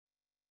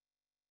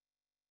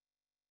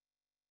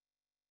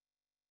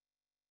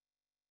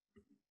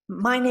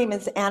My name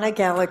is Anna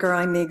Gallagher.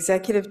 I'm the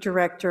Executive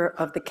Director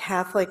of the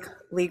Catholic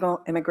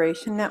Legal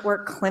Immigration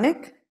Network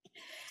Clinic,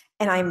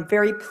 and I'm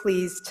very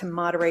pleased to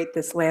moderate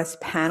this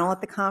last panel at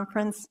the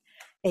conference,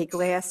 A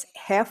Glass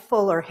Half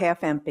Full or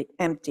Half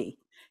Empty,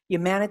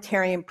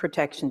 Humanitarian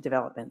Protection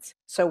Developments.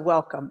 So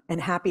welcome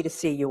and happy to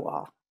see you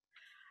all.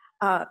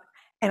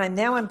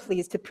 I'm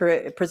pleased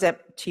to present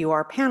to you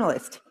our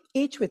panelists,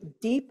 each with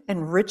deep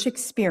and rich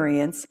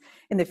experience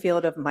in the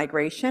field of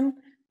migration,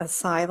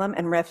 asylum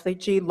and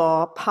refugee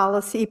law,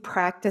 policy,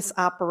 practice,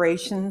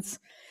 operations,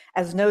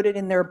 as noted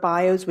in their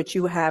bios, which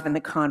you have in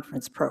the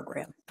conference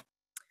program.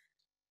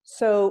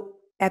 So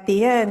at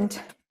the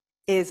end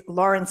is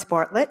Lawrence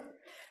Bartlett,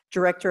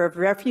 Director of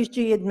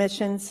Refugee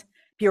Admissions,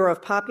 Bureau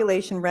of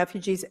Population,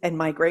 Refugees, and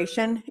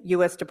Migration,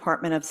 U.S.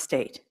 Department of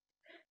State.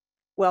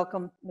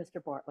 Welcome,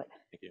 Mr. Bartlett.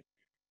 Thank you.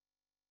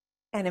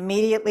 And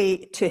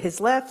immediately to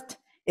his left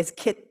is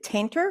Kit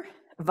Tainter,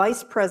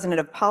 Vice President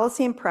of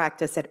Policy and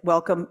Practice at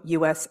Welcome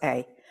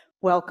USA.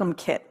 Welcome,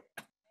 Kit.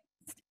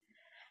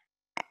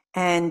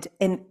 And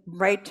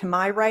right to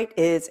my right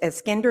is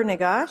Eskinder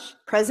Nagash,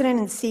 President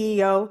and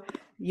CEO,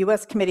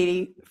 U.S.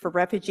 Committee for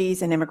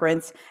Refugees and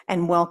Immigrants,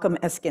 and welcome,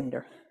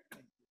 Eskinder.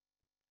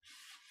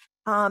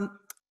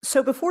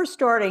 So before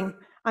starting,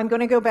 I'm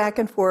going to go back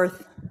and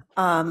forth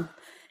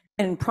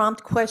and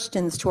prompt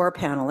questions to our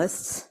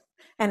panelists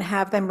and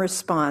have them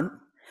respond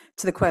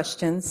to the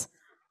questions.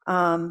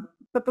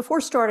 But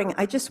before starting,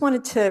 I just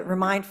wanted to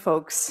remind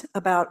folks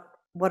about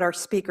what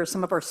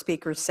some of our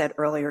speakers said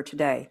earlier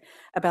today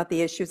about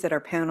the issues that our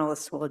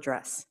panelists will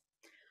address.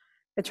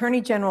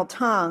 Attorney General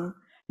Tong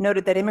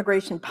noted that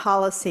immigration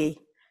policy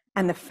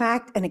and the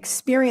fact and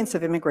experience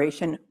of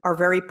immigration are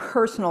very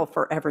personal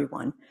for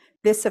everyone.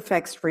 This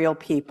affects real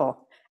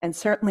people, and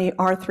certainly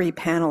our three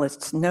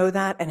panelists know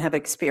that and have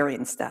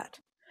experienced that,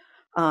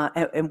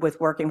 and with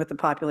working with the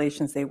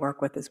populations they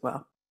work with as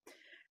well.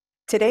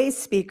 Today's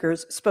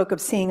speakers spoke of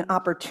seeing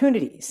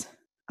opportunities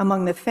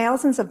among the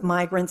thousands of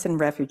migrants and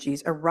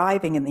refugees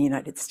arriving in the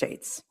United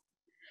States.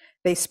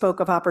 They spoke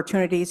of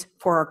opportunities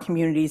for our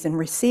communities in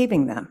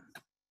receiving them.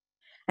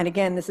 And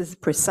again, this is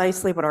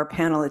precisely what our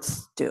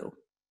panelists do.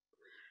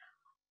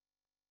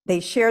 They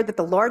shared that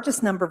the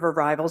largest number of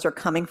arrivals are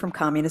coming from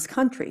communist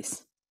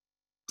countries.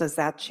 Does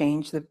that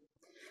change the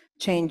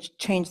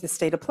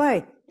state of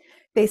play?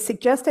 They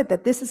suggested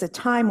that this is a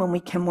time when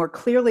we can more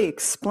clearly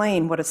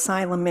explain what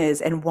asylum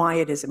is and why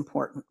it is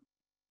important.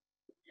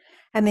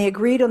 And they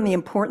agreed on the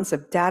importance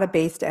of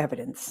data-based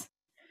evidence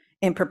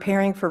in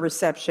preparing for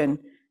reception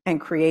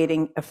and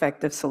creating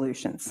effective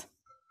solutions.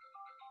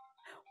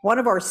 One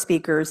of our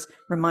speakers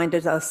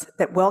reminded us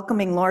that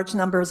welcoming large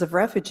numbers of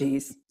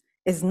refugees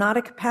is not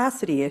a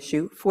capacity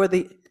issue for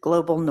the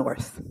global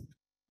North.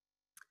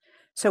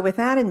 So with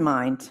that in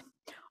mind,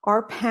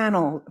 our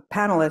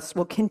panelists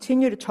will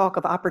continue to talk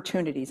of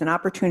opportunities and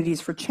opportunities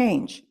for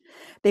change.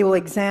 They will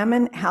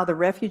examine how the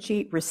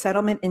refugee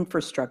resettlement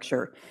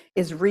infrastructure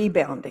is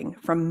rebounding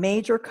from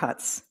major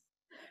cuts,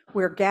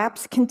 where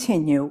gaps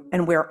continue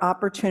and where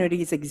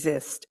opportunities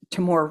exist to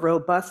more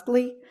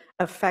robustly,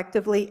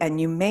 effectively, and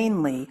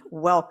humanely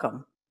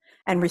welcome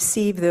and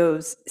receive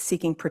those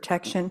seeking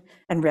protection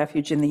and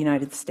refuge in the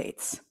United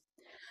States.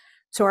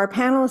 So our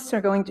panelists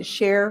are going to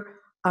share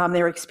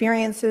their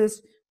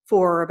experiences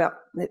for about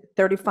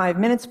 35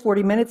 minutes,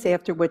 40 minutes,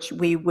 after which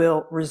we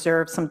will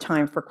reserve some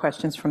time for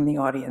questions from the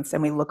audience,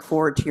 and we look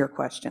forward to your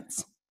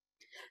questions.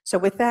 So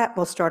with that,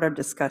 we'll start our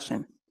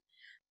discussion.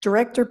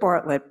 Director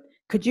Bartlett,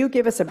 could you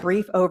give us a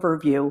brief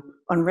overview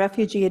on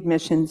refugee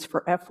admissions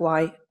for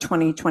FY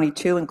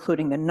 2022,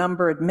 including the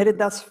number admitted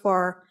thus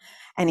far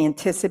and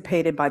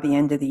anticipated by the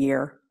end of the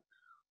year?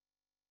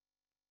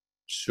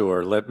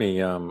 Sure. Let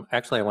me,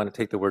 actually, I want to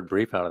take the word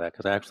brief out of that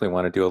because I actually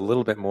want to do a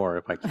little bit more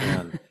if I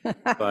can,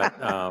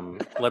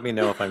 but let me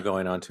know if I'm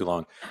going on too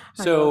long.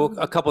 So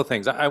a couple of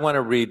things. I want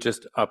to read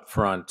just up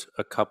front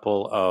a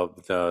couple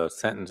of the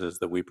sentences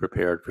that we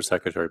prepared for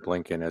Secretary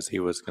Blinken as he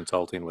was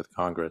consulting with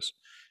Congress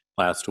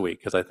last week,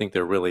 because I think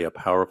they're really a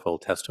powerful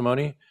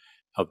testimony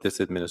of this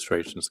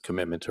administration's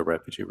commitment to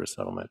refugee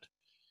resettlement.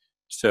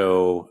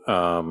 So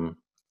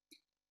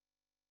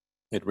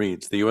it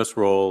reads, the U.S.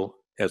 role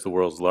as the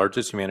world's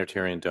largest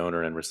humanitarian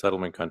donor and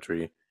resettlement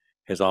country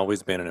has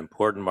always been an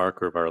important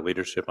marker of our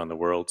leadership on the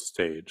world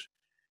stage.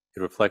 It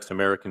reflects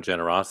American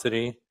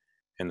generosity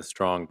and the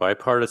strong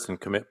bipartisan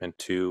commitment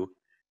to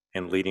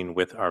and leading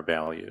with our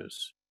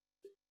values.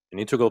 An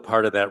integral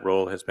part of that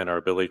role has been our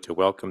ability to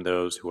welcome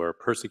those who are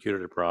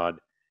persecuted abroad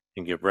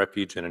and give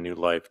refuge and a new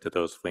life to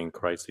those fleeing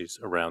crises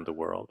around the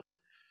world.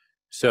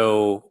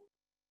 So,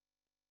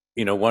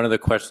 one of the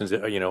questions,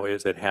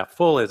 is it half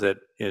full? Is it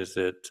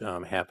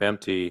half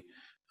empty?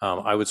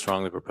 I would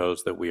strongly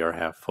propose that we are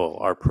half full.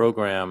 Our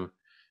program,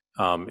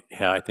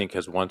 I think,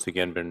 has once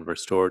again been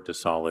restored to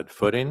solid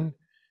footing.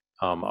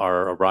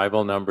 Our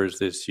arrival numbers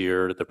this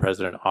year, the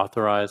president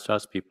authorized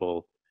us.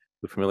 People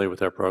who are familiar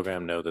with our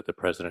program know that the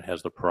president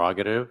has the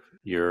prerogative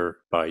year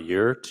by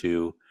year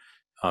to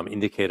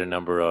indicate a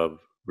number of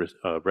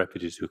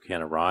refugees who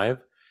can arrive.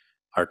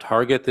 Our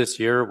target this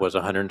year was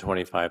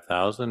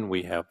 125,000.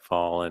 We have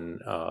fallen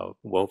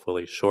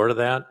woefully short of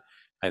that.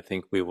 I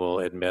think we will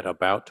admit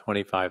about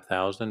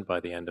 25,000 by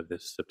the end of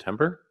this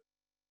September.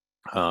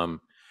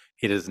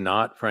 It is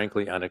not,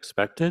 frankly,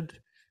 unexpected.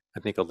 I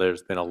think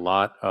there's been a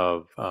lot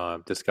of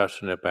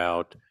discussion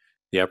about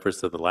the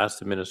efforts of the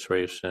last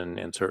administration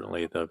and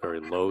certainly the very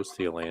low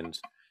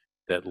ceilings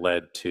that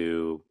led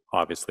to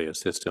obviously a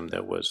system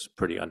that was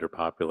pretty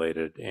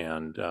underpopulated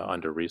and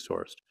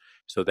under-resourced.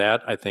 So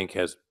that, I think,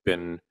 has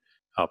been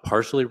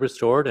partially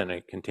restored, and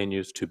it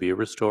continues to be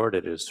restored.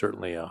 It is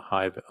certainly a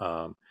high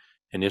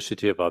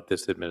initiative of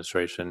this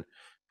administration.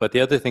 But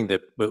the other thing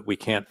that we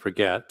can't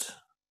forget,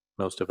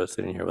 most of us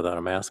sitting here without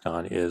a mask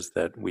on, is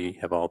that we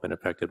have all been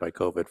affected by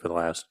COVID for the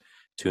last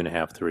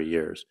 2.5, 3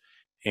 years.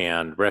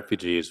 And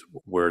refugees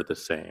were the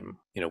same.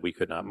 We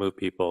could not move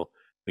people.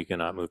 We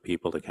cannot move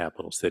people to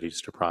capital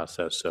cities to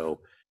process. So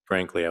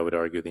frankly, I would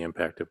argue the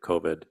impact of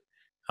COVID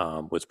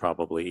was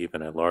probably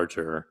even a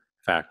larger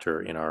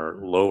factor in our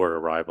lower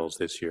arrivals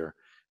this year.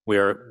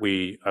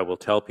 I will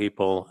tell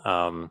people,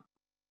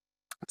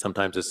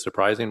 sometimes it's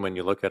surprising when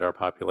you look at our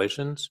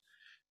populations.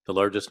 The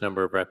largest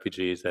number of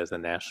refugees as a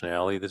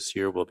nationality this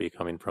year will be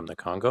coming from the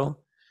Congo.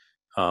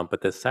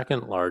 But the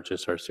second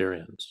largest are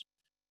Syrians,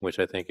 which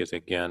I think is,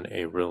 again,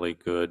 a really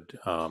good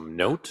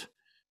note,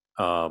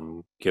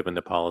 given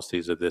the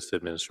policies of this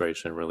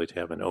administration, really to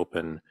have an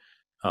open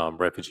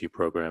refugee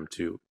program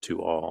to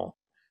all.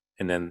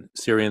 And then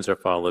Syrians are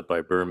followed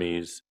by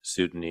Burmese,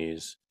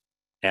 Sudanese,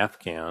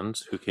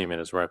 Afghans, who came in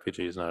as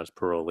refugees, not as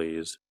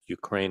parolees,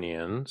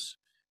 Ukrainians,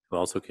 who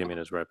also came in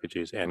as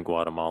refugees, and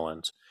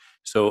Guatemalans.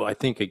 So I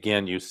think,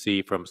 again, you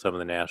see from some of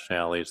the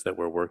nationalities that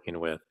we're working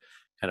with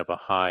kind of a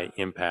high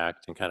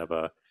impact and kind of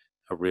a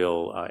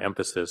real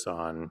emphasis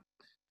on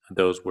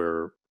those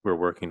we're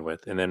working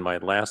with. And then my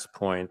last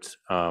point,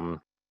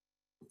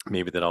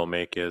 maybe that I'll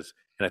make is,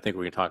 and I think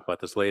we can talk about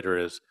this later,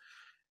 is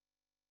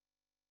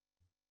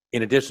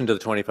in addition to the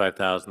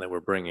 25,000 that we're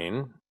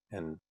bringing,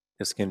 and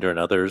Iskander and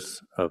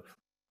others of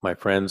my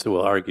friends who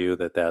will argue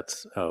that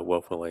that's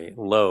woefully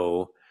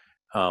low,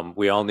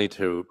 we all need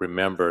to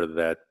remember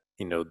that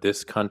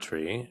this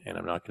country, and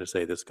I'm not going to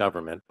say this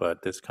government,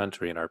 but this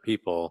country and our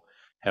people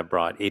have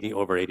brought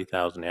over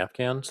 80,000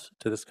 Afghans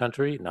to this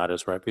country, not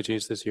as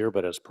refugees this year,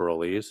 but as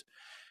parolees.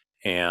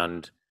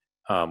 And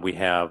we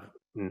have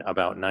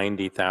about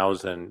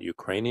 90,000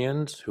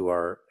 Ukrainians who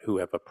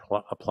have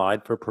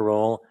applied for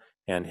parole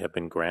and have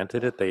been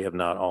granted it. They have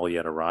not all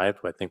yet arrived.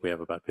 I think we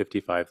have about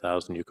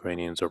 55,000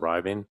 Ukrainians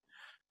arriving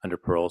under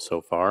parole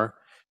so far.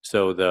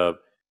 So the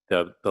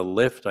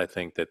lift, I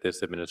think, that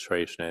this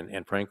administration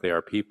and frankly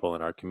our people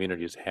and our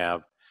communities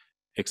have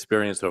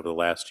experienced over the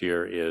last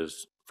year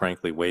is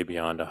frankly way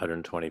beyond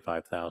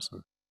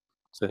 125,000.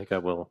 So I think I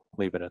will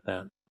leave it at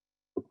that.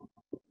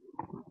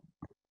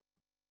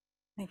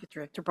 Thank you,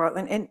 Director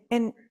Bartlett.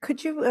 And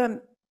could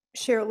you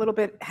share a little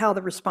bit how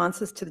the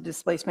responses to the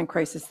displacement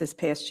crisis this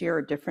past year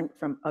are different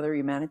from other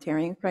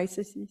humanitarian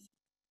crises?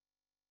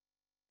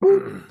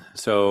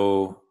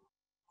 So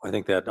I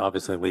think that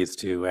obviously leads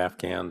to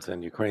Afghans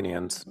and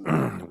Ukrainians,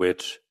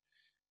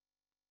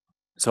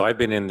 so I've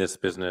been in this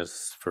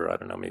business for, I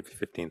don't know, maybe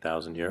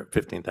 15,000 years,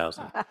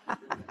 15,000.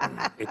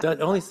 It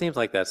only seems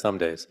like that some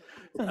days.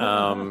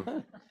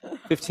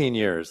 15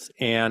 years.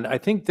 And I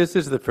think this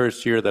is the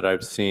first year that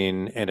I've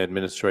seen an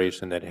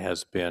administration that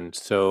has been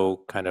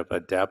so kind of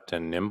adept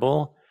and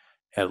nimble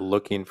at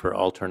looking for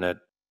alternate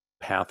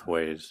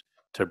pathways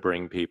to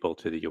bring people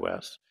to the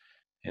U.S.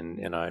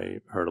 And I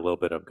heard a little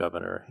bit of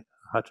Governor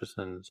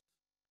Hutchison's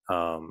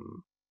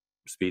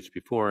speech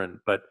before,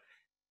 but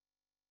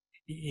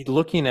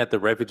looking at the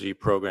refugee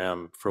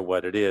program for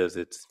what it is,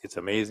 it's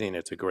amazing.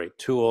 It's a great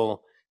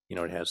tool.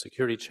 It has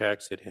security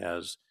checks. It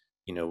has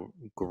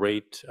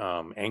great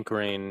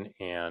anchoring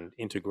and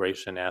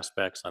integration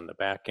aspects on the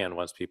back end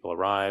once people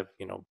arrive.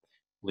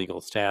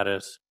 Legal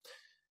status,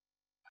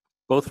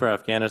 both for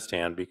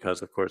Afghanistan,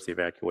 because of course the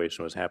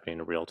evacuation was happening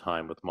in real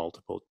time with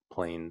multiple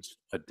planes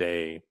a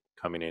day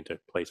coming into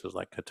places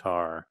like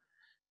Qatar,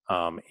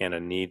 and a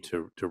need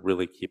to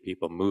really keep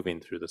people moving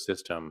through the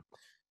system.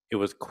 It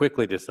was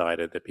quickly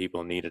decided that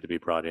people needed to be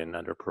brought in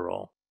under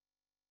parole.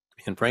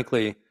 And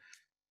frankly,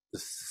 the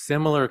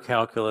similar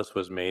calculus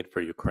was made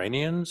for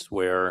Ukrainians,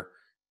 where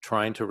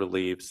trying to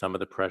relieve some of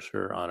the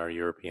pressure on our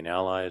European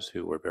allies,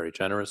 who were very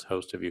generous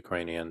hosts of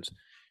Ukrainians,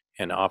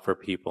 and offer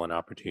people an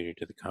opportunity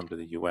to come to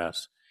the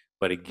U.S.,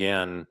 but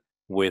again,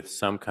 with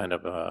some kind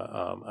of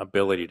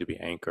ability to be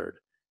anchored.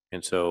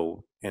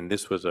 And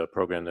this was a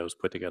program that was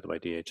put together by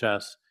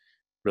DHS,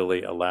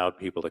 really allowed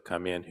people to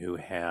come in who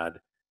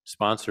had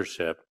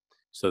sponsorship,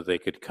 so they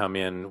could come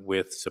in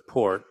with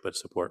support, but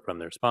support from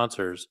their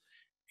sponsors,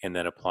 and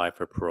then apply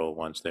for parole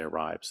once they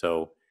arrive.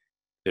 So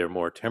they're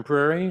more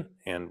temporary,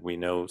 and we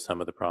know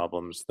some of the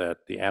problems that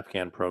the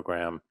Afghan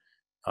program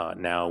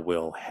now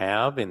will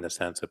have in the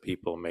sense of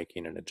people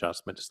making an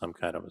adjustment to some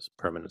kind of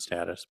permanent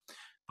status.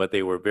 But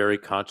they were very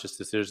conscious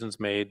decisions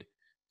made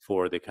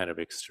for the kind of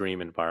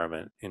extreme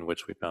environment in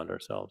which we found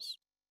ourselves.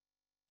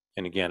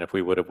 And again, if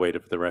we would have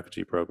waited for the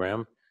refugee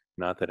program,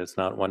 Not that it's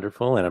not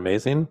wonderful and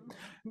amazing,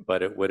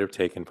 but it would have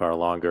taken far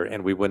longer,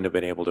 and we wouldn't have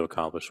been able to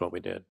accomplish what we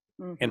did.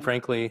 And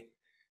frankly,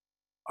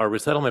 our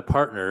resettlement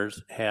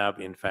partners have,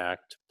 in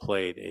fact,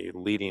 played a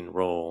leading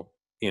role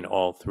in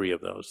all three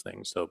of those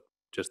things. So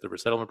just the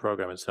resettlement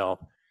program itself,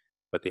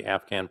 but the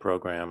Afghan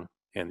program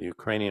and the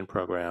Ukrainian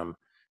program,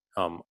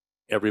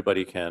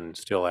 everybody can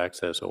still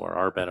access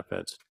ORR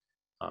benefits.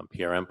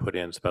 PRM put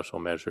in special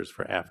measures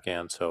for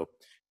Afghans. So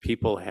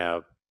people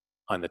have,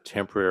 on the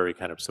temporary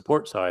kind of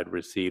support side,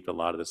 received a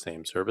lot of the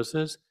same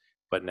services,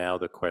 but now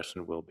the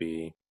question will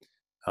be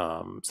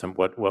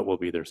what will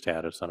be their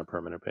status on a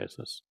permanent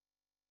basis.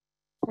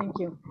 Thank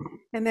you.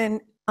 And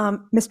then,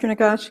 Mr.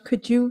 Nagash,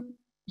 could you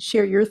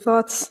share your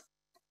thoughts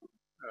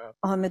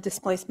on the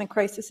displacement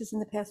crises in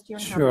the past year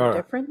and how they're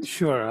different?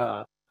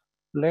 Sure.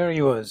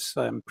 Larry was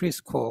in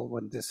preschool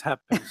when this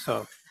happened,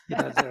 so he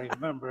doesn't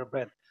remember,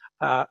 but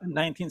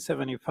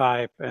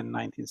 1975 and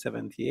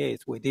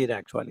 1978, we did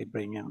actually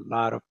bring in a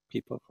lot of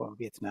people from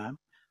Vietnam.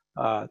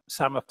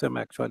 Some of them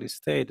actually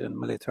stayed in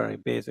military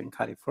base in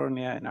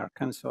California, in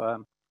Arkansas,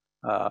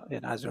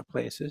 and other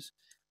places.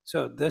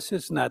 So this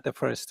is not the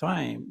first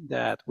time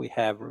that we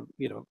have,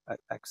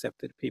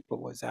 accepted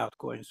people without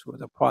going through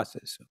the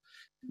process.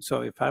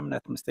 So if I'm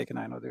not mistaken,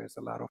 I know there's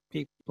a lot of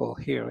people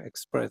here,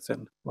 experts,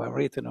 and who have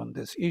written on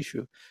this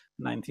issue.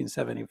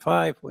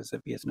 1975 was the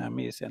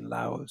Vietnamese and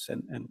Laos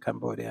and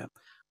Cambodia.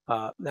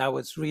 That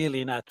was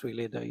really not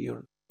really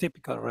your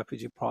typical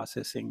refugee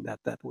processing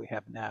that we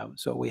have now.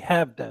 So we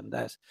have done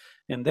that.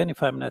 And then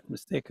if I'm not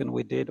mistaken,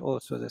 we did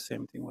also the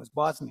same thing with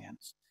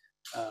Bosnians.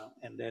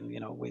 And then,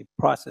 we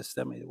processed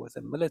them. It was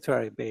a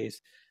military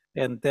base.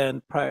 And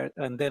then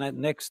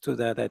next to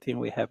that, I think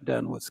we have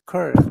done was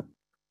Kurd.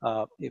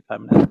 If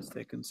I'm not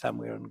mistaken,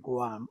 somewhere in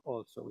Guam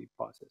also we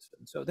processed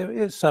them. So there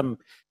is some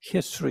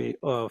history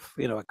of,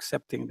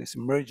 accepting this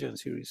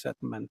emergency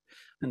resettlement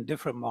and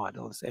different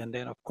models. And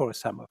then, of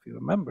course, some of you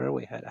remember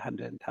we had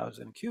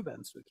 100,000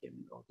 Cubans who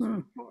came also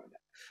in Florida,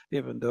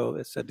 even though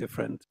it's a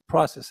different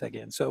process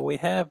again. So we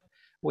have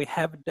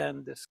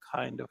done this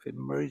kind of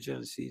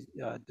emergency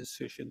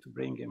decision to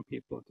bring in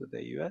people to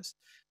the U.S.,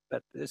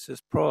 but this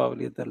is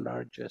probably the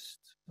largest,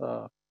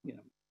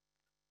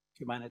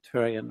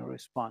 humanitarian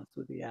response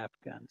to the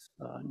Afghans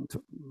in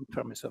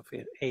terms of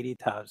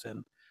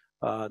 80,000.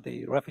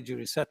 The refugee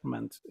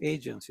resettlement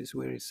agencies,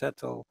 we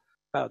resettle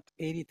about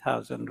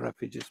 80,000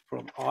 refugees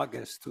from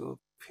August to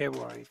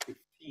February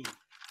 15.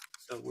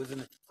 So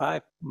within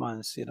 5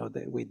 months,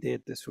 that we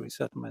did this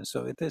resettlement.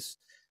 So it is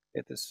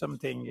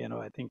something,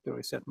 I think the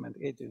resettlement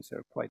agents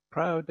are quite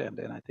proud, and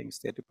then I think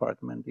State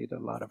Department did a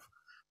lot of,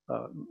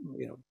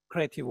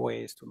 creative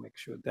ways to make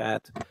sure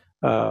that,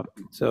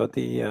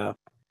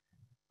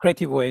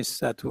 creative ways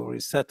to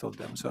resettle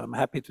them. So I'm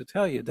happy to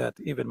tell you that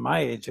even my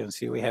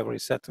agency, we have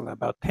resettled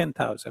about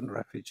 10,000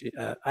 refugee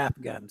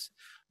Afghans,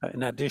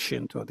 in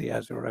addition to the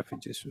other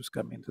refugees who's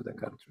come into the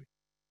country.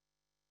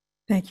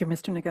 Thank you,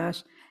 Mr.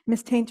 Nagash.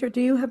 Ms. Tainter,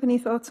 do you have any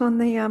thoughts on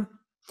the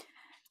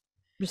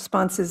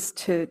responses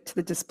to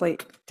the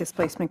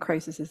displacement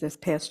crisis this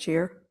past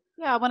year?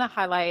 Yeah, I want to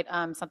highlight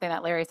something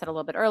that Larry said a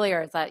little bit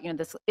earlier, is that,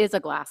 this is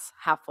a glass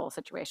half full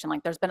situation.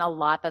 Like, there's been a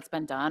lot that's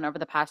been done over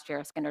the past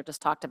year. Skinner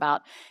just talked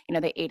about,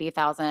 the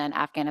 80,000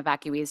 Afghan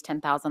evacuees,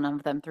 10,000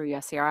 of them through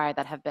USCRI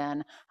that have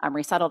been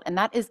resettled. And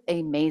that is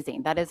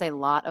amazing. That is a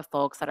lot of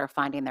folks that are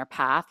finding their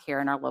path here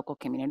in our local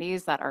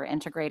communities, that are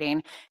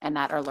integrating and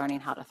that are learning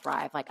how to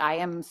thrive. Like, I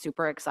am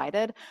super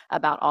excited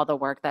about all the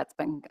work that's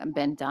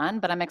been done,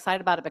 but I'm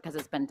excited about it because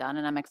it's been done,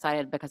 and I'm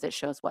excited because it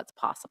shows what's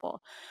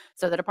possible.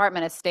 So the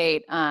Department of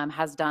State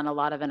has done a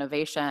lot of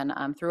innovation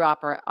through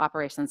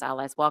Operations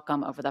Allies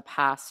Welcome over the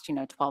past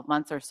 12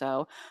 months or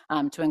so,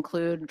 to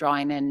include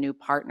drawing in new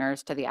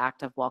partners to the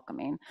act of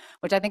welcoming,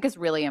 which I think is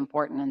really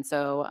important. And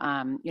so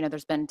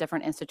there's been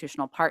different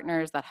institutional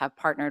partners that have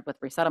partnered with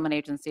resettlement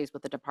agencies,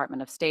 with the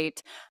Department of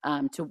State,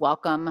 to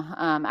welcome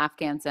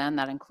Afghans in.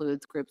 That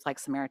includes groups like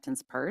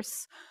Samaritan's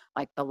Purse,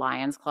 like the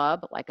Lions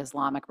Club, like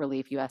Islamic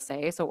Relief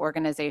USA. So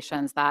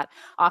organizations that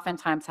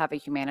oftentimes have a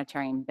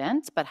humanitarian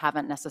bent, but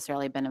haven't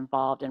necessarily been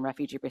involved in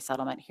refugee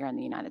resettlement here in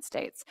the United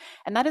States.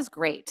 And that is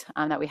great,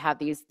 that we have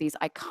these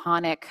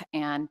iconic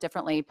and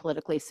differently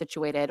politically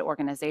situated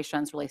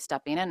organizations really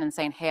stepping in and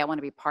saying, hey, I want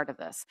to be part of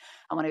this.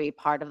 I want to be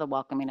part of the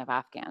welcoming of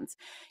Afghans.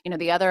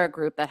 The other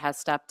group that has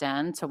stepped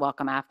in to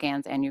welcome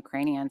Afghans and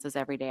Ukrainians is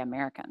Everyday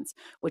Americans,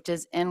 which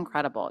is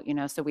incredible.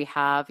 So we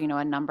have,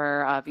 a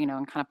number of,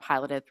 and kind of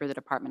piloted through the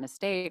Department of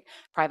State,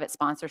 private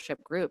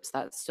sponsorship groups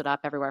that stood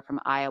up everywhere from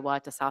Iowa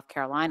to South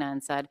Carolina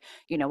and said,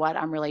 you know what,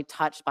 I'm really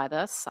touched by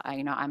this.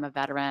 I'm a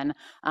veteran.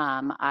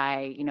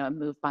 I am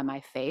moved by my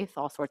faith,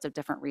 all sorts of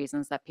different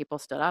reasons that people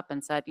stood up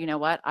and said, you know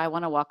what, I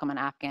want to welcome an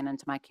Afghan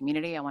into my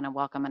community. I want to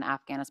welcome an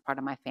Afghan as part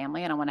of my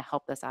family, and I want to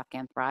help this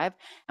Afghan thrive.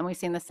 And we've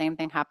seen the same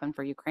thing happen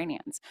for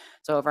Ukrainians.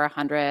 So over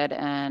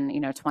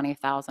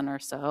 120,000 or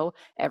so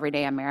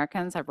everyday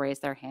Americans have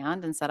raised their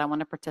hand and said, I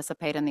want to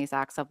participate in these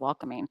acts of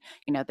welcoming.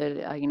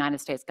 The United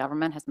States States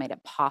government has made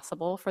it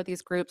possible for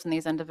these groups and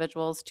these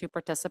individuals to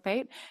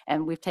participate,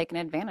 and we've taken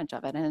advantage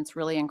of it. And it's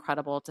really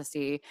incredible to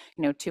see,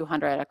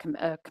 200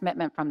 a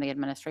commitment from the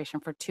administration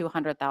for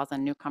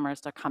 200,000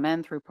 newcomers to come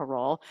in through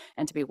Parole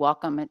and to be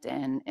welcomed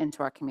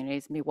into our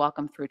communities and be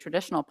welcomed through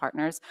traditional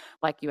partners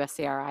like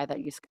USCRI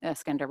that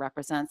Skinder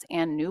represents,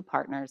 and new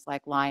partners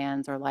like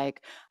Lions or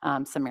like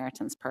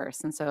Samaritan's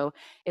Purse. And so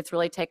it's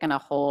really taken a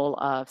whole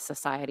of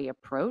society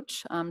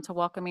approach to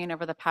welcoming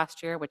over the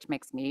past year, which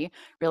makes me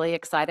really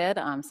excited.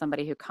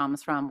 Somebody who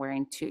comes from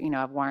wearing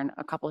I've worn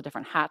a couple of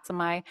different hats in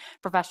my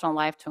professional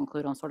life, to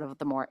include on sort of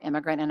the more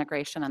immigrant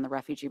integration and the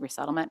refugee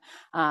resettlement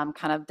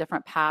kind of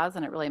different paths.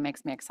 And it really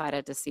makes me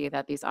excited to see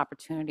that these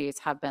opportunities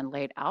have been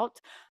laid out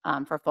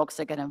for folks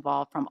to get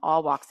involved from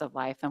all walks of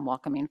life and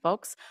welcoming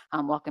folks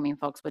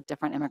with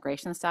different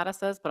immigration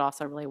statuses, but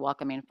also really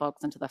welcoming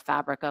folks into the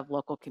fabric of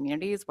local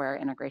communities where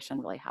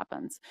integration really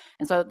happens.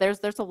 And so there's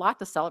a lot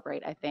to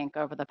celebrate, I think,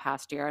 over the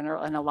past year,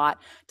 and a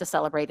lot to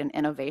celebrate in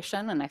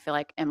innovation. And I feel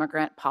like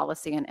immigrant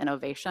policy and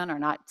innovation are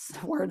not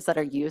words that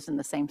are used in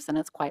the same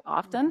sentence quite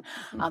often.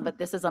 But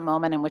this is a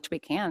moment in which we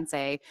can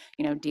say,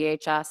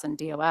 DHS and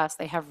DOS,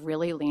 they have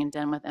really leaned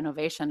in with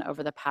innovation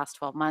over the past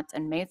 12 months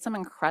and made some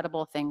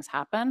incredible things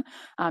happen,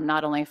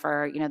 not only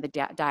for,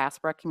 the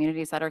diaspora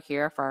communities that are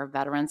here, for our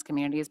veterans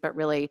communities, but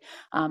really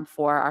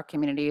for our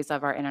communities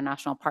of our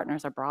international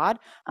partners abroad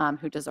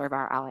who deserve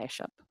our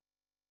allyship.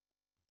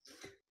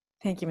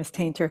 Thank you, Ms.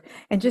 Tainter.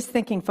 And just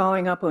thinking,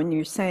 following up on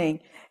you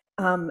saying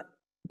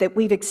that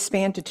we've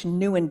expanded to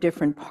new and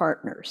different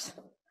partners.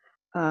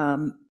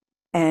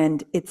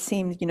 And it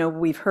seems,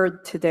 we've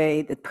heard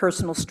today that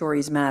personal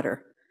stories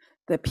matter,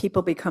 that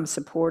people become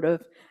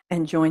supportive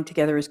and join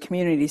together as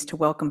communities to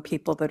welcome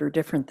people that are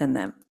different than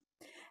them.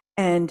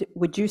 And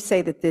would you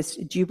say that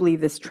do you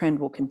believe this trend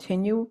will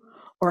continue,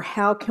 or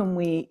how can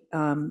we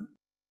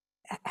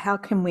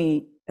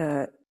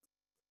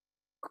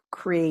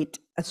create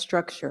a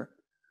structure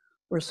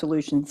or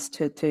solutions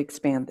to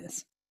expand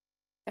this?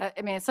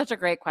 I mean, it's such a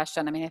great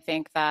question. I mean, I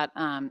think that,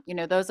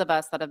 those of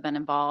us that have been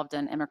involved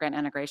in immigrant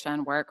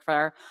integration work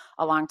for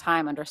a long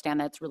time understand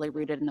that it's really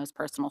rooted in those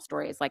personal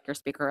stories. Like your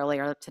speaker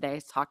earlier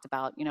today talked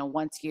about,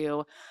 once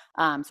you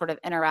sort of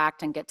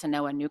interact and get to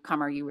know a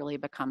newcomer, you really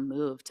become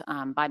moved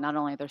by not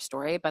only their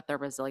story, but their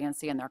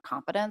resiliency and their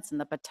confidence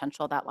and the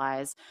potential that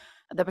lies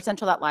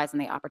in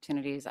the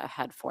opportunities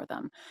ahead for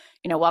them.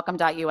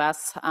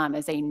 Welcome.us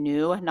is a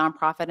new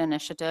nonprofit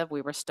initiative.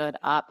 We were stood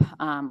up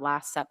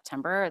last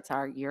September. It's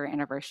our year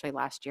anniversary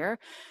last year.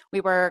 We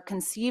were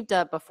conceived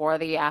of before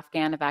the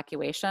Afghan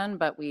evacuation,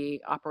 but we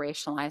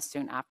operationalized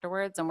soon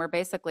afterwards. And we're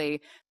basically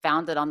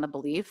founded on the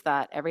belief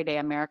that everyday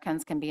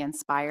Americans can be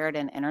inspired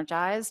and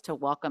energized to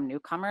welcome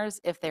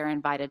newcomers if they're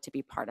invited to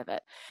be part of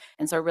it.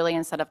 And so really,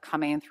 instead of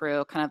coming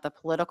through kind of the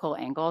political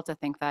angle to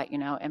think that,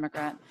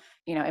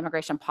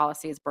 immigration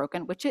policy is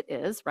broken, which it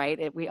is,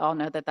 right? We all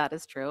know that that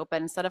is true.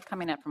 But instead of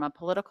coming at it from a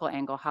political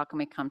angle, how can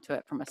we come to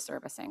it from a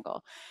service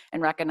angle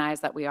and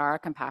recognize that we are a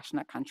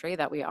compassionate country,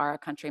 that we are a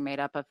country made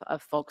up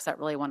of folks that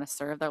really want to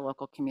serve their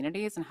local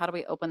communities? And how do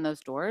we open those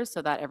doors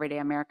so that everyday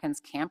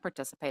Americans can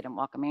participate in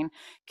welcoming,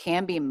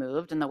 can be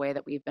moved in the way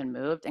that we've been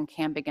moved, and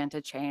can begin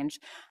to change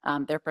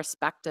their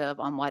perspective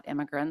on what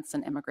immigrants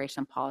and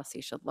immigration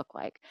policy should look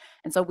like?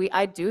 And so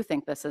I do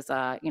think this is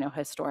a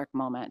historic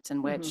moment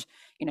in which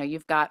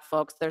you've got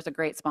folks. There's a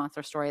great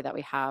sponsor story that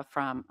we have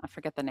from, I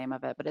forget the name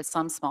of it, but it's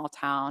some small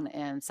town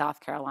in South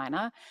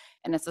Carolina.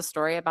 And it's a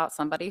story about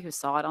somebody who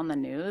saw it on the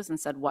news and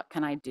said, what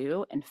can I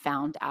do? And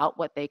found out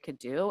what they could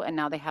do. And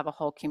now they have a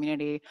whole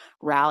community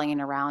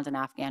rallying around an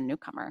Afghan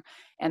newcomer.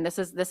 And this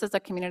is a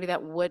community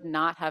that would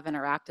not have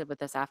interacted with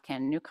this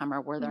Afghan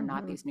newcomer were there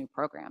not these new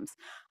programs.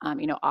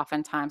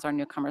 Oftentimes our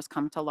newcomers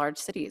come to large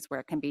cities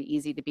where it can be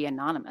easy to be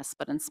anonymous,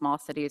 but in small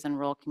cities and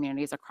rural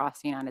communities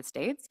across the United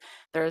States,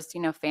 there's,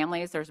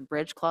 families, there's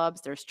bridge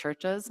clubs, there's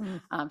churches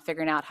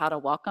figuring out how to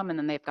welcome. And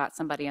then they've got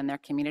somebody in their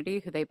community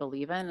who they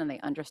believe in and they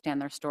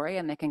understand their story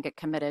and they can get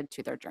committed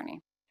to their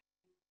journey.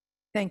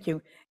 Thank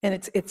you.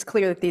 And it's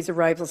clear that these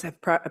arrivals have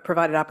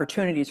provided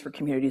opportunities for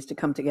communities to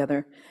come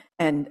together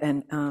and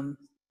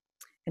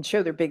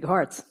show their big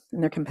hearts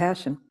and their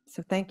compassion.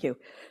 So thank you.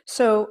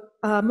 So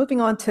moving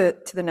on to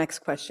the next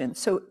question.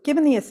 So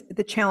given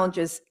the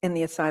challenges in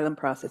the asylum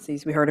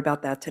processes, we heard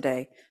about that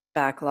today,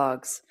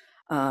 backlogs,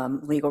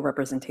 legal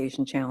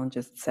representation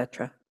challenges, et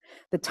cetera,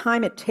 the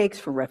time it takes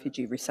for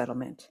refugee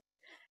resettlement,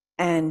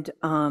 and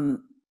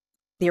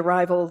the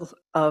arrivals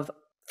of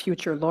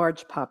future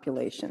large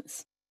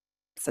populations,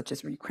 such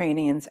as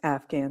Ukrainians,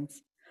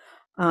 Afghans.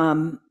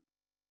 Given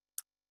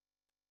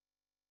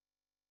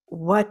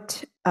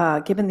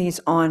these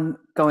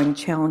ongoing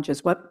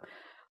challenges, what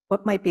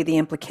might be the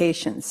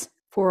implications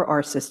for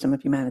our system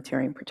of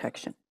humanitarian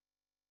protection?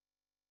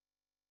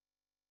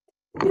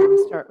 Yeah,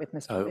 we'll start with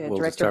Mr.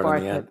 Director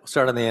Bartlett. We'll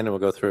start on the end and we'll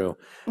go through.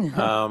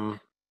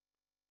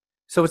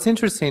 So what's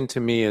interesting to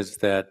me is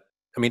that,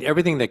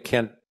 everything that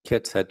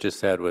Kit had just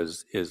said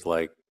is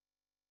like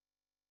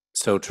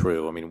so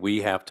true.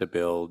 We have to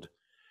build,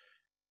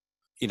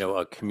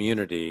 a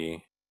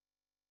community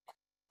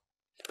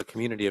a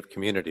community of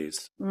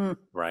communities, Mm.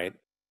 right,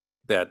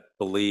 that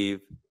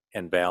believe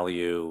and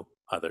value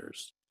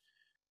others,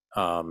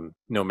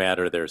 no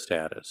matter their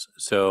status.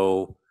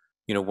 So,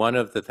 one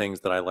of the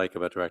things that I like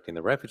about directing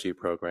the refugee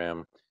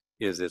program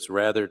is it's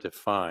rather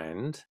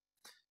defined,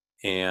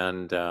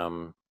 and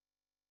I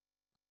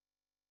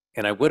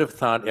would have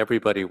thought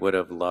everybody would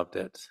have loved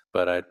it,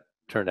 but it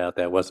turned out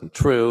that wasn't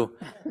true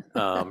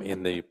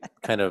in the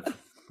kind of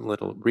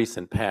little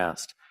recent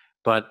past.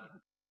 But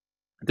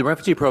the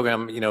refugee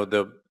program,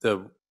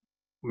 the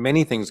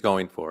many things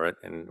going for it,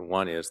 and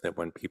one is that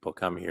when people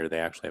come here, they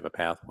actually have a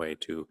pathway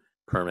to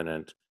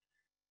permanent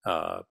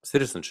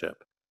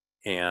citizenship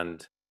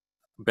and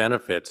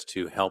benefits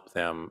to help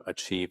them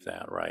achieve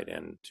that, right?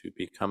 And to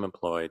become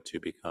employed,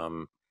 to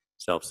become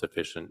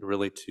self-sufficient,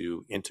 really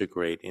to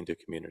integrate into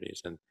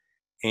communities.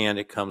 And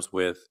it comes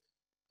with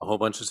a whole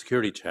bunch of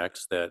security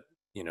checks that,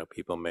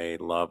 people may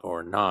love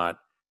or not,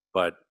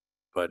 but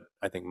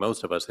I think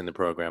most of us in the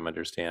program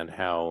understand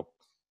how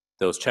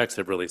those checks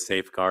have really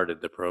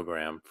safeguarded the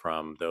program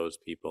from those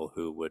people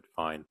who would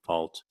find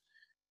fault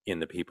in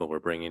the people we're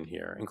bringing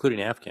here,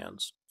 including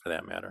Afghans for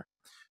that matter.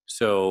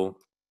 So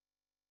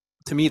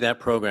to me, that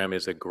program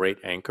is a great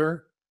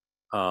anchor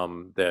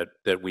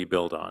that we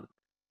build on.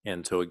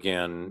 And so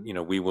again,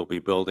 we will be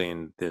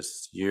building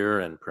this year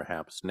and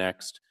perhaps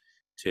next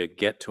to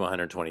get to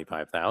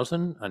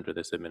 125,000 under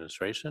this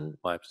administration.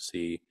 We'll have to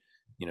see,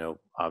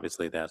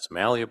 obviously that's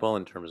malleable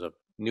in terms of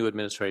new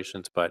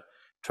administrations, but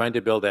trying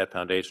to build that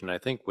foundation, I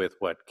think with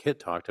what Kit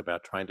talked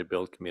about, trying to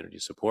build community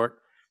support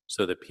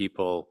so that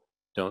people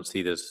don't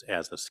see this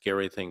as a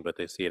scary thing, but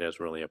they see it as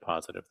really a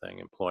positive thing.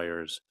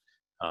 Employers,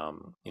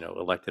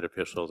 elected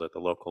officials at the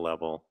local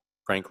level,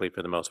 frankly,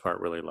 for the most part,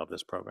 really love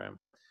this program.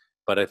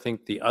 But I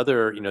think the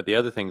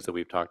other things that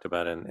we've talked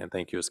about, and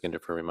thank you,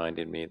 Iskender, for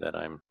reminding me that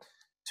I'm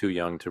too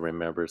young to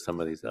remember some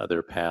of these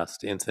other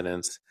past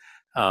incidents.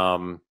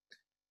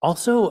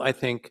 Also, I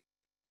think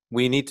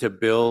we need to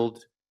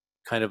build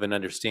kind of an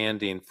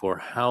understanding for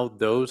how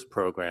those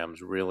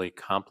programs really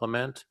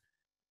complement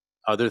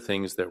other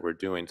things that we're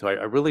doing. So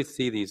I really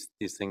see these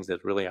things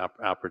as really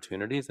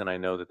opportunities, and I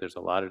know that there's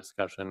a lot of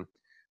discussion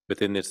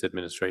within this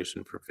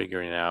administration for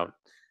figuring out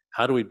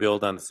how do we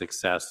build on the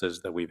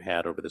successes that we've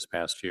had over this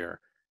past year.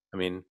 I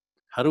mean,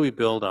 how do we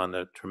build on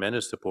the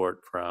tremendous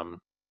support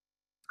from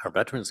our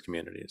veterans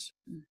communities?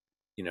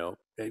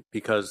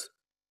 Because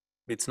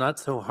it's not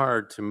so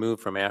hard to move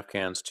from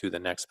Afghans to the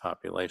next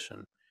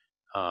population.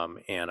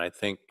 And I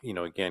think,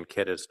 again,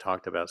 Kit has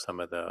talked about some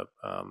of the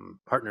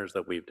partners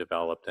that we've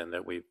developed and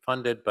that we've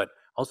funded, but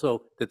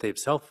also that they've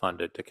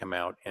self-funded to come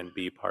out and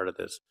be part of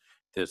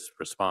this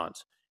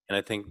response. And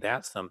I think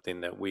that's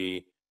something that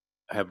we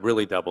have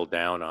really doubled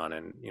down on,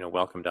 and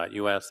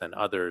Welcome.us and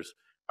others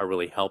are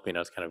really helping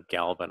us kind of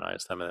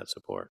galvanize some of that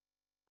support.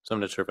 So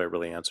I'm not sure if I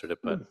really answered it,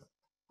 but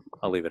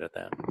I'll leave it at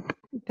that.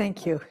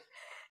 Thank you.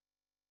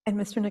 And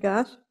Mr.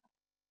 Nagash?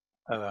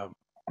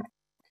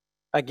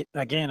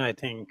 Again, I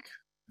think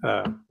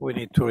we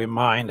need to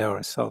remind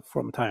ourselves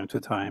from time to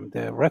time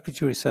the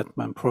refugee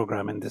resettlement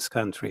program in this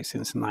country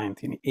since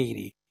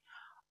 1980.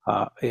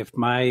 If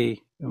my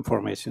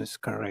information is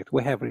correct,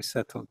 we have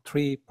resettled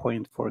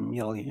 3.4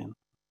 million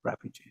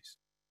refugees.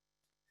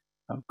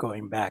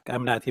 Going back,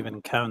 I'm not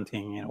even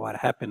counting what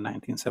happened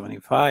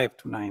 1975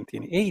 to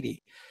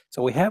 1980.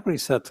 So we have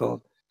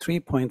resettled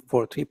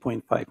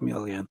 3.5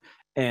 million.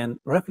 And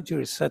refugee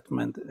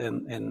resettlement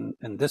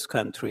in this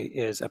country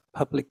is a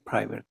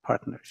public-private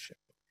partnership.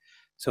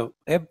 So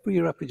every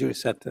refugee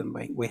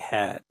resettlement we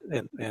had,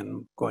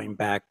 and going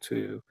back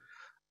to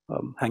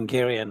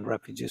Hungarian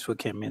refugees who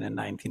came in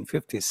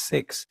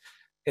 1956,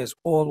 is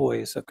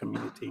always a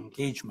community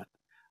engagement.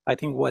 I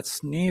think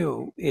what's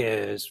new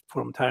is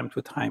from time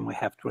to time we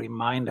have to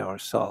remind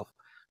ourselves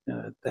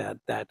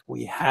that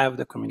we have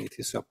the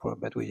community support,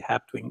 but we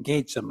have to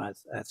engage them,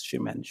 as she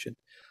mentioned.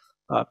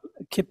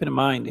 Keep in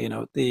mind,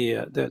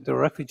 the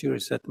refugee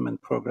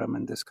resettlement program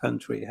in this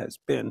country has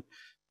been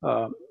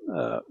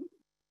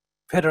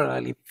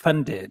federally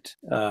funded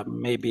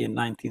maybe in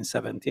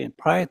 1917.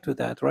 Prior to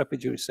that,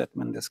 refugee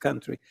resettlement in this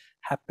country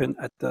happened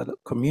at the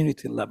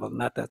community level,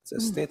 not at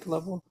the state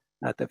level,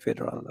 not the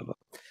federal level.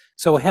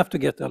 So we have to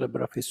get a little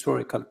bit of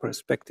historical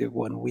perspective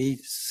when we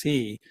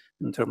see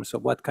in terms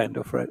of what kind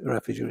of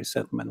refugee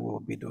resettlement we will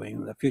be doing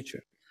in the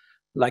future.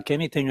 Like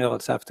anything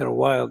else, after a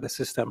while, the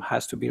system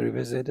has to be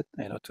revisited,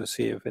 to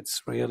see if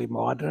it's really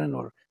modern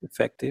or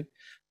effective.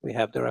 We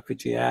have the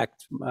Refugee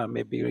Act,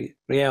 maybe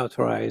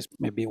reauthorized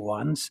maybe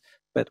once,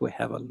 but we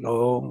have a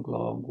long,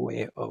 long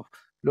way of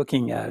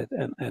looking at it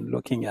and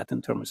looking at in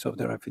terms of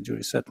the refugee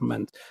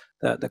resettlement,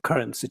 the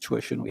current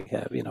situation we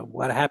have.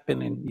 What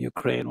happened in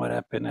Ukraine, what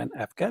happened in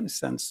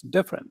Afghanistan is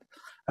different.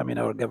 I mean,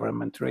 our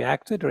government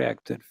reacted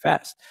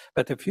fast.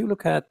 But if you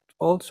look at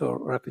also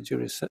refugee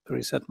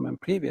resettlement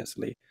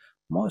previously,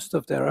 most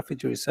of the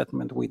refugee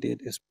resettlement we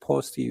did is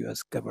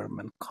post-U.S.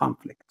 government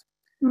conflict.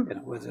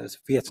 Whether it's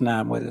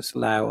Vietnam, whether it's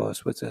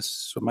Laos, whether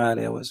it's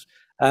Somalia, was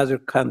other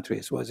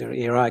countries, whether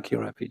Iraqi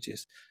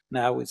refugees.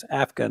 Now it's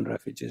Afghan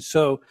refugees.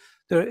 So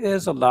there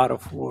is a lot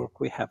of work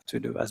we have to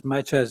do. As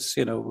much as,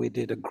 we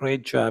did a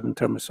great job in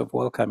terms of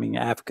welcoming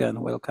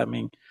Afghan,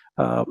 welcoming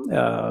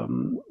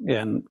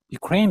and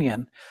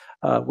Ukrainian,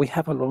 we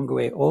have a long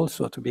way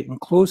also to be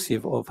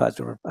inclusive of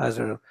other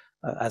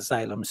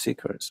asylum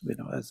seekers.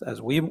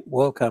 As we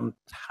welcome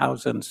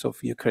thousands of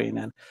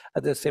Ukrainian,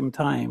 at the same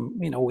time,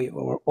 we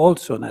were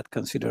also not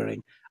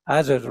considering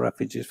other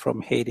refugees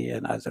from Haiti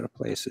and other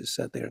places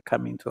that they're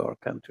coming to our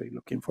country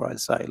looking for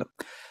asylum.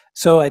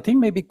 So I think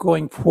maybe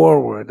going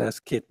forward, as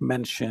Kit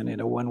mentioned,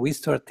 when we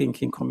start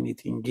thinking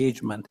community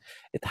engagement,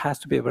 it has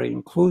to be a very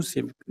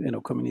inclusive,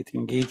 community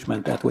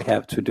engagement that we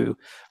have to do,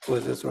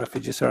 whether those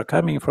refugees are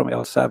coming from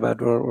El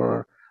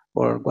Salvador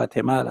or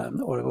Guatemala,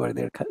 or where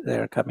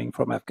they're coming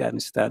from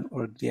Afghanistan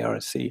or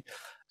DRC.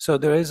 So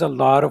there is a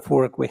lot of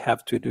work we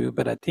have to do,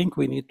 but I think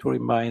we need to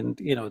remind,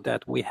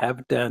 that we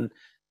have done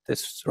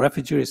this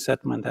refugee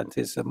resettlement, that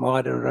is a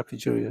modern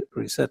refugee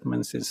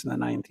resettlement since the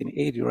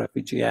 1980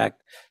 Refugee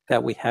Act,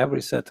 that we have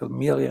resettled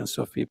millions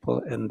of people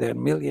and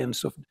then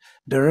millions of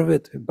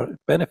derivative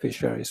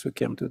beneficiaries who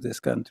came to this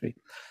country.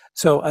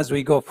 So as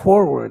we go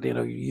forward,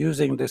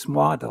 using this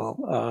model,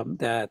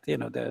 that,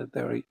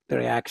 the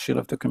reaction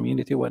of the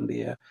community when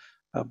the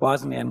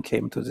Bosnian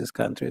came to this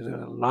country,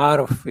 there's a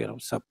lot of,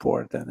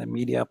 support, and the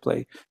media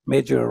play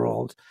major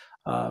roles.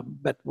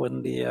 But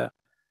when the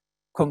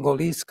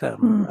Congolese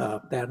come,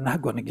 they're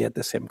not going to get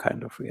the same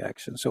kind of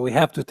reaction. So we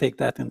have to take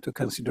that into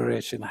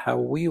consideration, how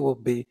we will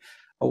be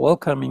a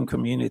welcoming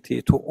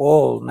community to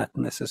all, not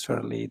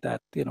necessarily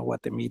that,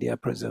 what the media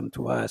present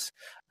to us,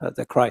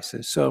 the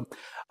crisis. So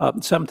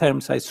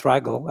sometimes I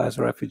struggle as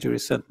a refugee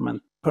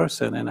resettlement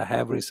person, and I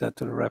have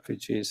resettled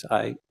refugees.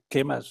 I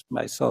came as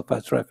myself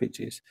as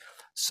refugees.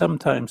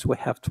 Sometimes we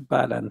have to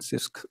balance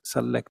this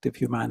selective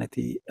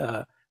humanity,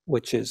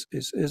 which is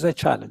a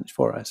challenge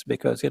for us,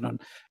 because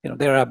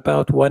there are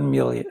about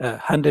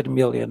 100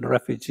 million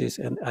refugees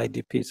and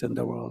IDPs in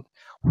the world.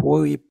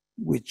 Who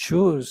we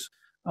choose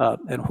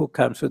and who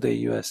comes to the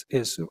U.S.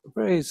 is a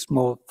very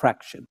small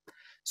fraction.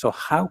 So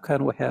how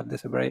can we have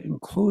this very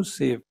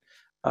inclusive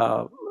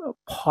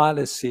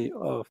policy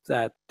of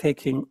that,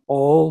 taking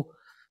all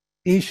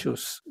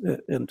issues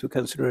into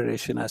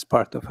consideration as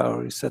part of our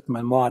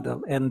resettlement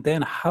model? And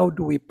then how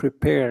do we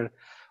prepare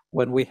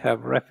when we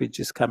have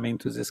refugees coming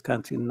to this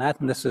country, not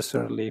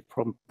necessarily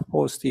from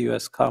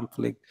post-US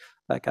conflict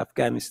like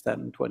Afghanistan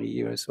in 20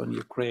 years, on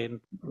Ukraine,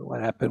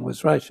 what happened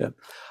with Russia.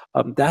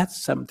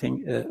 That's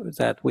something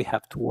that we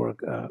have to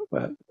work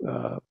with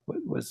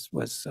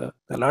the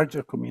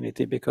larger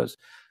community, because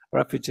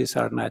refugees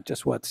are not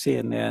just what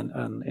CNN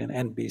and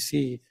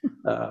NBC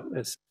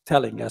is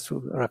telling us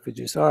who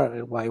refugees are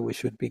and why we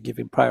should be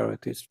giving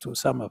priorities to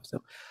some of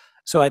them.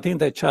 So I think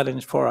the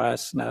challenge for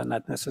us,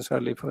 not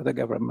necessarily for the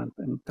government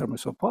in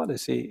terms of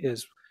policy,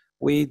 is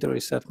we, the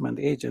resettlement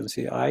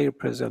agency, I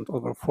represent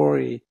over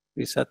 40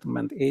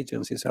 resettlement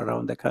agencies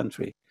around the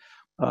country.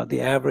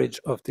 The average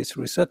of these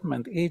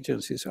resettlement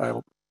agencies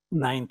are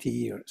 90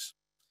 years.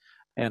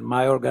 And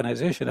my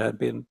organization had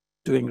been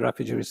doing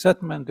refugee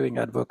resettlement, doing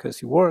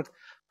advocacy work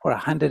for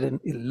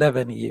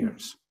 111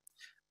 years.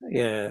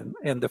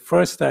 And the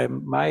first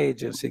time my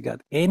agency got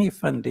any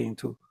funding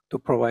to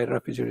provide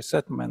refugee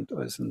resettlement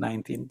was in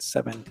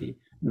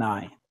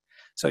 1979.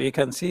 So you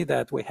can see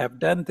that we have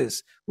done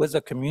this with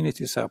the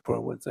community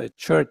support, with the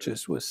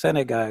churches, with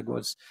synagogue,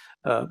 with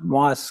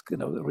mosque.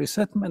 The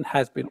resettlement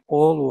has been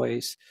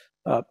always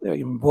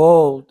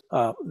involved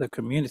the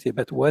community,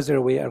 but whether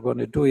we are going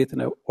to do it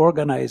in an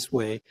organized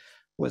way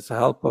with the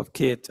help of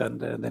KIT and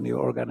the new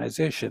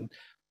organization,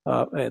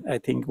 and I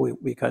think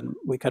we can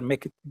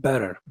make it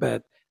better.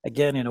 But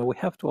again, we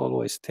have to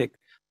always take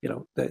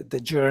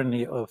the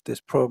journey of these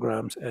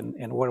programs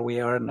and where we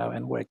are now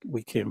and where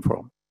we came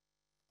from.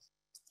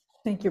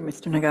 Thank you,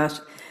 Mr. Nagash.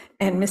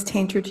 And Ms.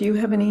 Tainter, do you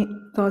have any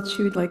thoughts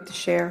you would like to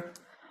share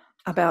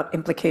about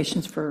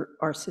implications for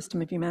our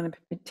system of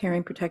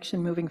humanitarian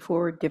protection moving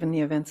forward, given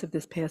the events of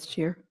this past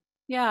year?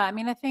 Yeah, I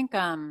mean, I think,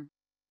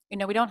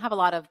 we don't have a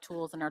lot of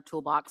tools in our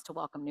toolbox to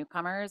welcome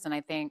newcomers. And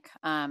I think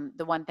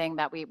the one thing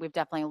that we've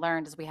definitely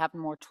learned is we have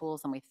more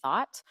tools than we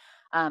thought,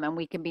 and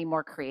we can be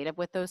more creative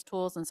with those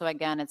tools. And so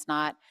again, it's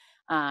not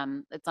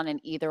an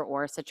either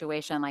or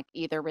situation, like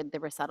either with the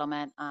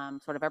resettlement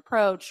sort of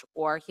approach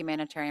or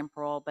humanitarian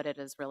parole, but it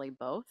is really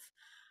both.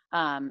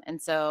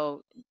 And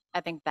so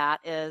I think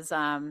that is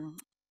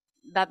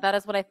that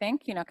is what I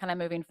think, kind of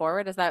moving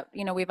forward, is that,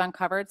 we've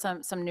uncovered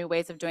some new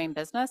ways of doing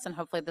business, and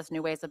hopefully this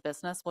new ways of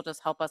business will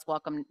just help us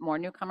welcome more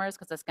newcomers,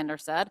 because as Skinder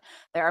said,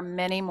 there are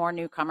many more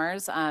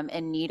newcomers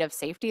in need of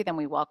safety than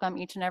we welcome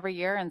each and every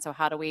year. And so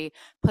how do we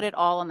put it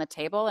all on the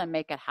table and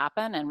make it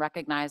happen, and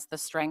recognize the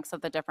strengths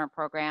of the different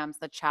programs,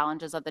 the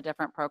challenges of the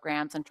different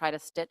programs, and try to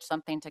stitch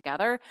something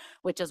together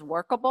which is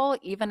workable,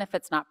 even if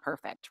it's not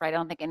perfect, right? I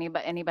don't think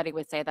anybody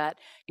would say that,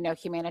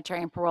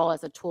 humanitarian parole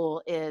as a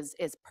tool is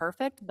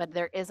perfect, but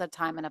there is a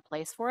time and a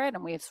place for it,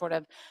 and we've sort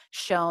of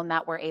shown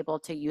that we're able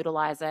to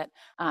utilize it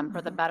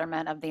for the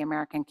betterment of the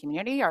American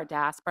community, our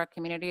diaspora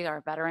community,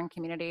 our veteran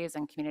communities,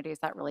 and communities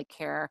that really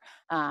care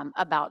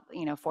about,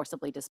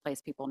 forcibly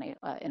displaced people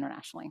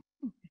internationally.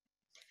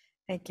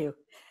 Thank you.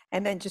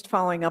 And then just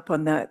following up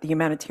on the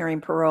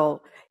humanitarian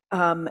parole,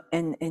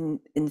 and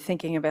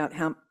thinking about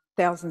how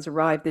thousands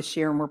arrived this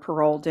year and were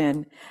paroled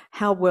in,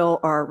 how will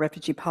our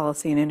refugee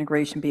policy and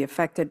integration be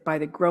affected by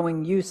the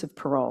growing use of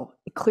parole?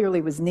 It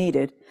clearly was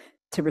needed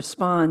to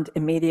respond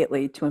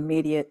immediately to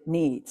immediate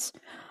needs.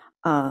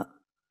 But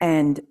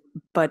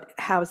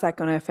how is that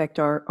going to affect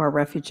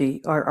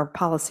our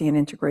policy and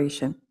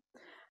integration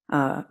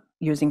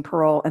using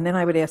parole? And then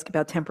I would ask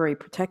about temporary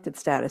protected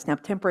status. Now,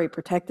 temporary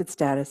protected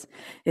status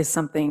is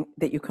something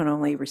that you can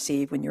only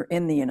receive when you're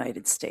in the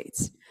United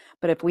States.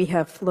 But if we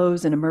have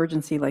flows in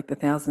emergency, like the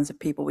thousands of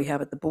people we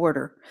have at the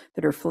border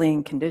that are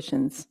fleeing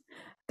conditions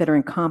that are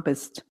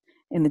encompassed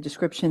in the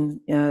description,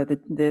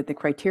 the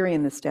criteria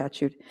in the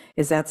statute,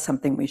 is that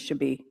something we should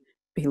be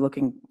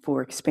looking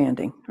for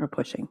expanding or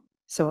pushing?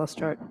 So I'll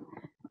start.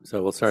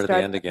 So we'll start at the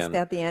end again.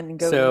 At the end and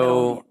go to the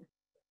middle.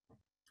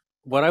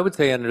 What I would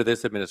say under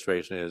this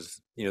administration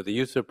is, the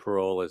use of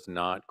parole is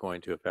not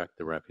going to affect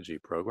the refugee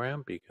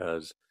program,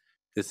 because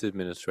this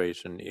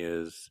administration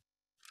is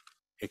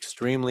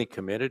extremely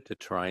committed to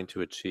trying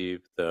to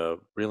achieve the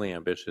really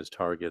ambitious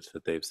targets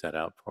that they've set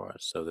out for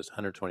us. So this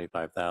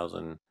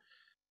 125,000,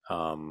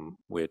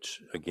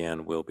 which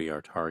again will be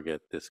our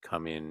target this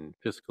coming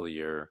fiscal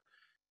year,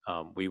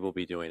 we will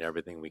be doing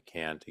everything we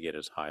can to get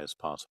as high as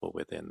possible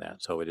within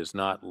that. So it is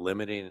not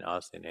limiting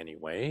us in any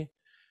way.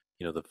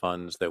 The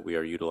funds that we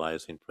are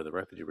utilizing for the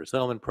refugee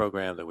resettlement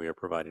program that we are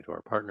providing to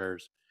our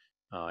partners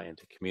and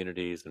to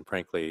communities, and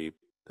frankly,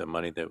 the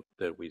money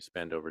that we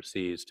spend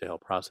overseas to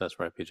help process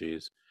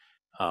refugees,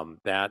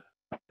 that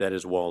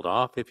is walled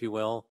off, if you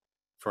will,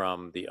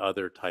 from the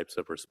other types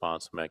of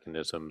response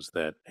mechanisms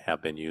that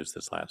have been used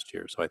this last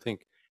year. So I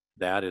think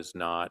that is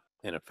not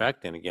in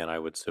effect. And again, I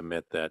would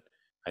submit that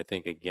I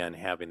think, again,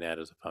 having that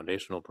as a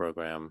foundational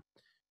program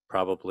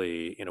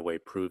probably in a way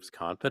proves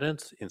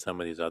confidence in some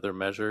of these other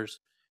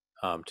measures,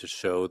 to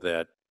show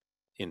that,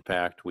 in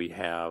fact, we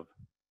have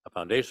a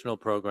foundational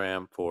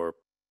program for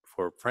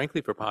frankly,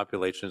 for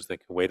populations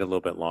that can wait a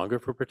little bit longer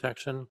for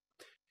protection.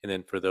 And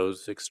then for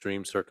those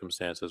extreme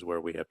circumstances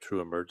where we have true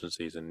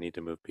emergencies and need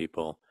to move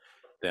people,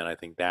 then I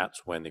think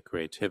that's when the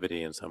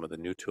creativity and some of the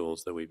new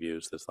tools that we've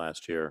used this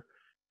last year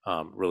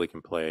really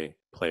can play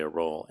a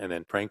role. And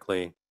then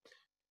frankly,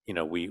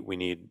 we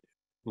need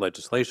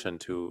legislation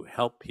to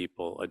help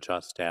people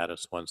adjust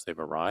status once they've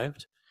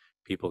arrived.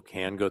 People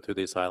can go through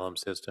the asylum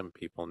system.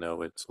 People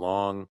know it's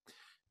long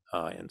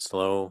and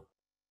slow.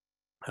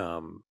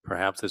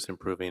 Perhaps it's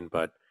improving,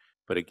 but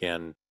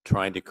again,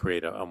 trying to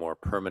create a more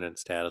permanent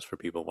status for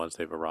people once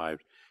they've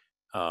arrived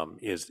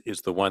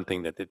is the one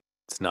thing that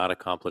it's not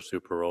accomplished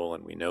through parole,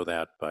 and we know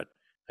that. But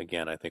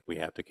again, I think we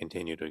have to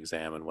continue to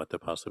examine what the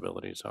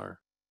possibilities are.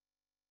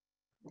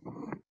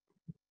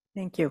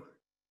 Thank you.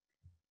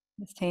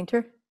 Ms.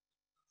 Tainter?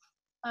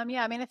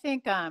 Yeah, I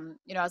think, I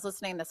was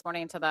listening this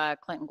morning to the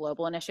Clinton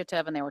Global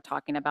Initiative, and they were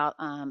talking about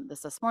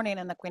this morning,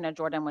 and the Queen of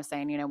Jordan was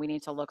saying, we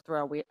need to look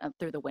through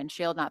through the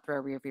windshield, not through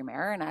a rearview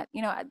mirror. And,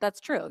 that's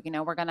true.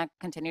 We're going to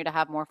continue to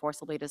have more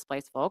forcibly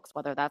displaced folks,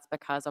 whether that's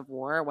because of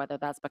war, whether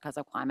that's because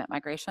of climate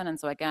migration. And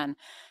so, again,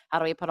 how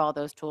do we put all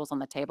those tools on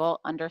the table,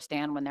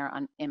 understand when they're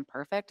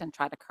imperfect, and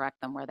try to correct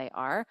them where they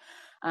are?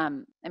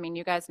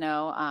 You guys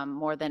know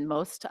more than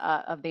most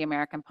of the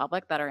American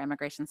public that our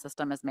immigration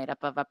system is made up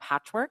of a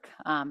patchwork.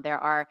 There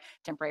are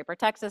temporary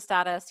protected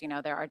status,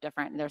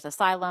 there's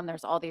asylum,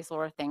 there's all these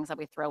sort of things that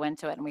we throw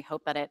into it, and we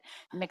hope that it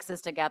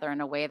mixes together in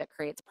a way that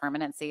creates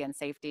permanency and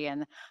safety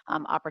and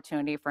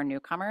opportunity for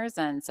newcomers.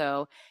 And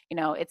so,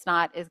 it's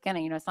not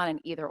an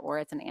either or,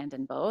 it's an and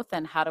in both.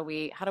 And how do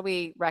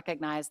we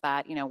recognize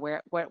that,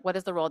 what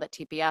is the role that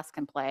TPS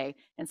can play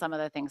in some of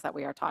the things that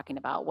we are talking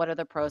about? What are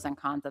the pros and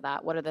cons of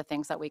that? What are the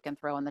things that we can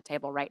throw on the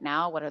table right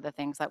now? What are the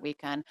things that we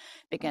can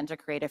begin to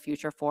create a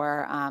future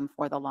for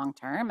the long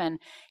term? And,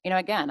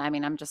 again,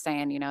 I'm just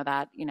saying,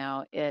 that,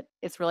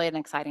 it's really an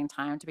exciting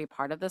time to be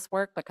part of this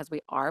work, because we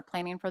are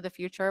planning for the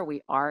future.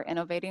 We are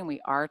innovating.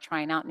 We are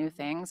trying out new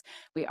things.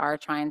 We are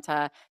trying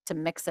to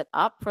mix it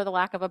up, for the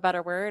lack of a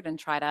better word, and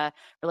try to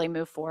really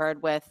move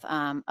forward with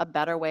a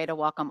better way to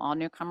welcome all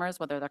newcomers,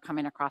 whether they're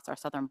coming across our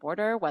southern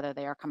border, whether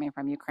they are coming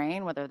from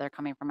Ukraine, whether they're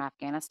coming from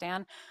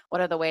Afghanistan.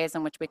 What are the ways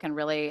in which we can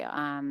really,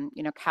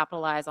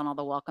 capitalize on all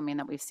the welcoming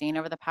that we've seen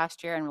over the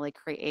past year, and really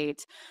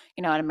create,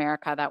 an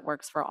America that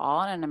works for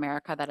all, and an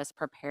America that is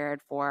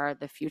prepared for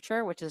the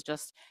future, which is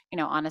just,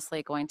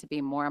 honestly going to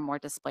be more and more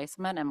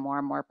displacement and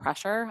more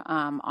pressure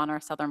on our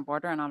southern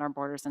border and on our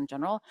borders in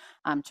general,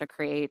 to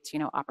create,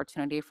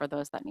 opportunity for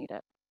those that need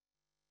it.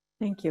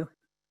 Thank you.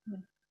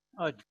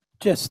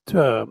 Just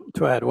to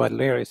add what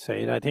Larry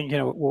said, I think,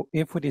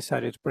 if we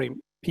decided to bring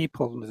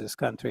people to this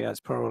country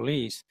as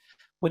parolees,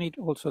 we need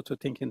also to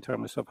think in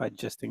terms of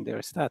adjusting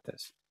their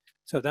status.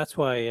 So that's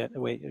why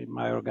in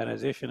my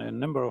organization, a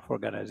number of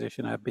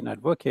organizations have been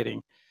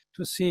advocating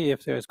to see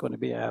if there's going to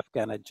be an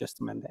Afghan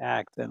Adjustment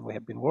Act, and we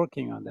have been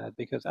working on that,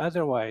 because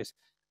otherwise,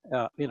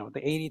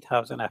 the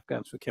 80,000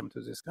 Afghans who came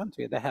to this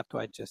country, they have to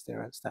adjust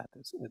their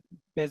status.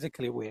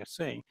 Basically, we are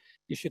saying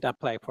you should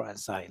apply for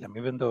asylum,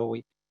 even though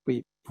we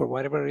for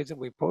whatever reason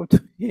we brought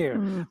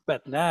here,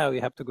 but now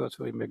you have to go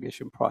through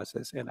immigration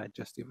process and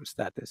adjust your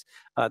status.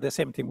 The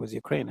same thing with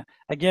Ukraine.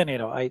 Again,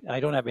 I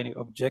don't have any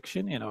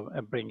objection,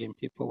 bringing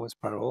people with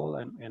parole,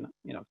 and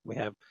we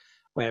have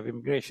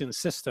immigration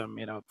system,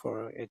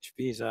 for H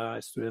visa,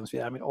 students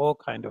visa, all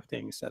kind of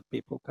things that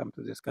people come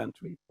to this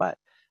country. But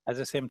at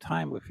the same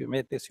time, if you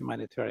made this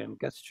humanitarian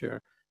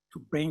gesture to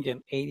bring in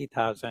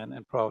 80,000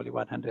 and probably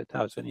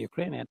 100,000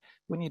 Ukrainian,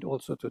 we need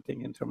also to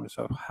think in terms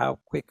of how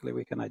quickly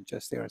we can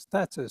adjust their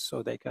status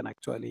so they can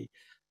actually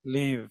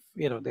live,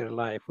 their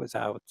life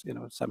without,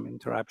 some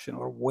interruption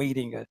or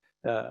waiting a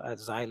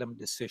asylum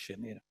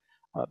decision.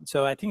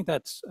 So I think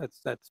that's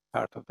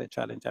part of the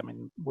challenge.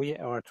 We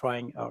are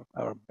trying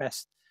our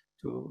best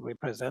to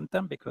represent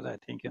them, because I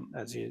think,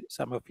 as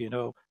some of you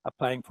know,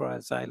 applying for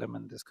asylum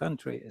in this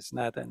country is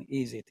not an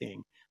easy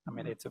thing.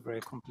 It's a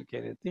very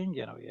complicated thing.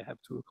 You have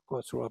to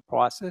go through a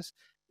process.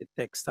 It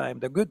takes time.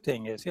 The good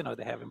thing is,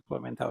 they have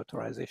employment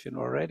authorization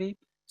already,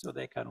 so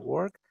they can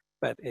work,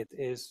 but it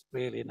is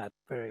really not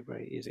very,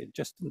 very easy.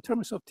 Just in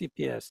terms of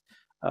TPS,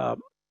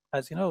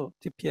 as you know,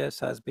 TPS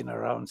has been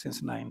around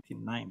since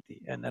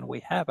 1990, and then we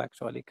have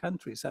actually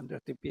countries under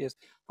TPS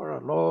for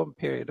a long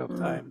period of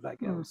time,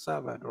 like El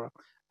Salvador,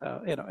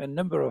 a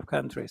number of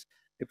countries.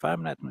 If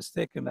I'm not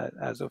mistaken,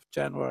 as of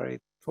January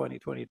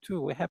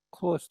 2022, we have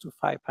close to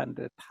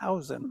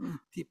 500,000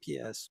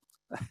 TPS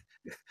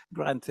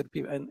granted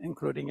people, and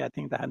including, I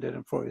think, the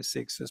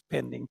 146 is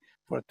pending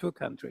for 2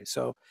 countries.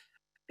 So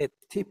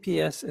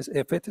TPS is,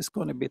 if it is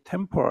going to be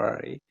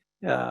temporary,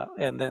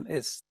 and then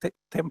it's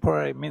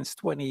temporary means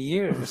 20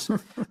 years,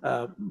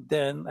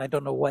 then I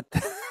don't know what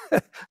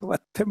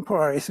what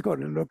temporary is going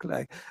to look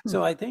like.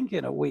 So I think,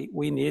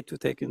 we need to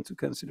take into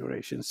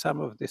consideration some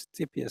of these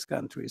TPS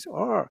countries,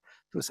 or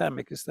to some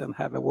extent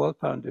have a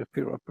well-founded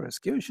fear of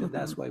persecution.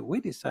 That's why we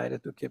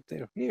decided to keep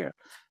them here.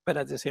 But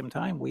at the same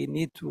time, we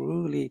need to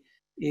really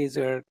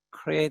either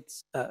create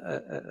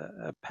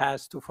a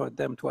path for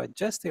them to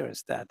adjust their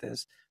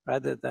status,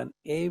 rather than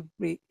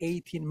every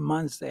 18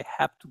 months they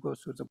have to go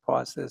through the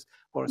process,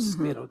 or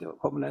the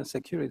Homeland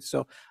Security.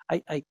 So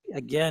I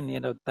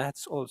again,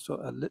 that's also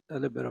a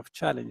little bit of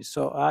challenge.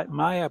 So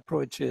my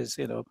approach is,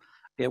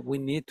 we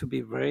need to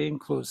be very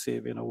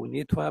inclusive. We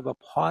need to have a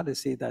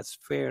policy that's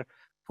fair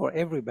for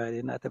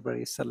everybody, not a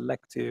very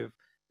selective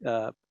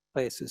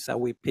places that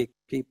we pick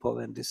people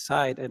and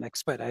decide and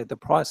expedite the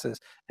process.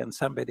 And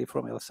somebody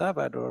from El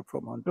Salvador,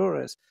 from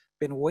Honduras,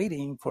 been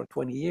waiting for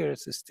 20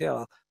 years to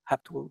still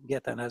have to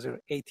get another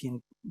 18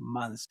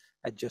 months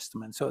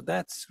adjustment. So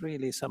that's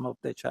really some of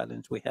the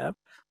challenge we have.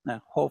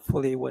 Now,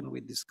 hopefully when we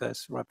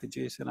discuss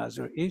refugees and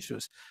other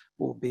issues,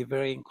 we'll be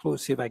very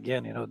inclusive.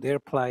 Again, their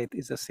plight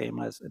is the same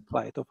as the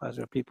plight of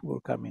other people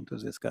who come into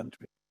this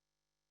country.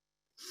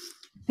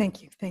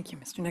 Thank you,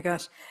 Mr.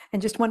 Nagash.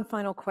 And just one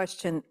final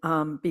question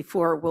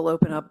before we'll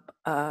open up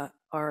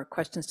our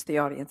questions to the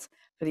audience.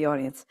 For the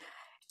audience,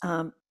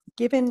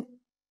 given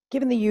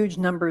the huge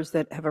numbers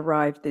that have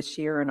arrived this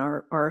year and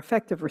our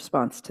effective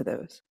response to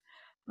those,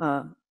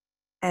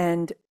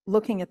 and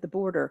looking at the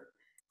border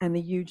and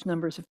the huge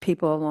numbers of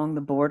people along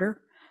the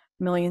border,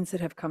 millions that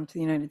have come to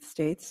the United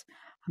States,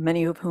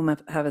 many of whom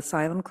have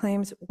asylum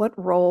claims, what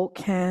role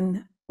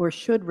can or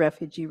should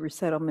refugee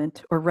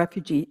resettlement or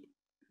refugee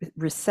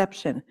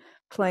reception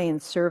play in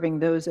serving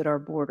those at our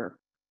border?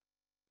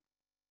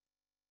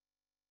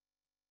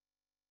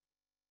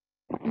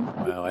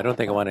 Wow, I don't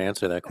think I want to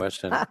answer that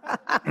question.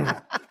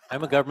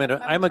 I'm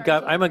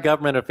a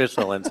government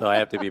official, and so I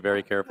have to be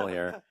very careful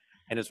here.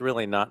 And it's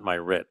really not my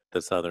writ,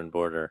 the southern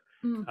border.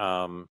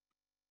 I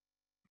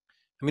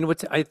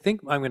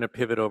think I'm going to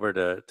pivot over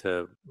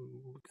to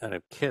kind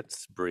of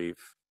Kit's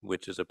brief,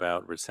 which is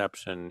about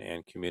reception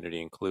and community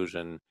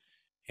inclusion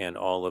and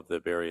all of the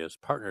various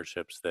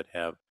partnerships that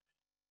have,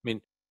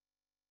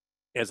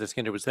 as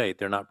Iskender would say,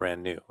 they're not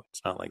brand new.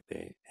 It's not like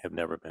they have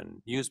never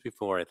been used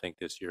before. I think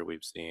this year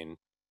we've seen,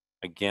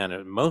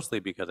 again, mostly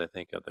because I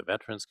think of the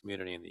veterans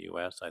community in the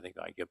U.S., I think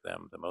I give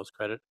them the most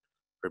credit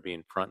for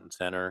being front and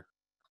center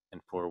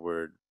and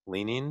forward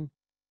leaning.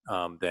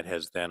 That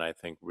has then, I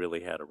think,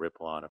 really had a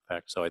ripple on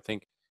effect. So I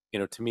think,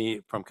 to me,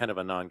 from kind of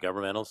a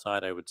non-governmental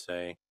side, I would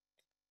say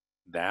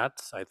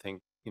that, I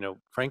think,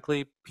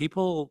 frankly,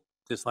 people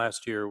this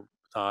last year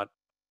thought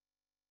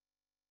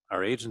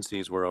our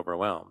agencies were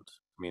overwhelmed.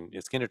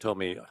 Skinner told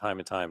me time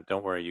and time,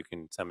 don't worry, you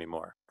can send me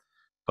more.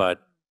 But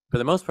for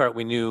the most part,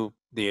 we knew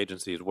the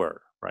agencies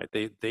were, right?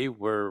 They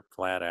were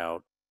flat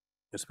out,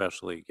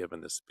 especially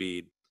given the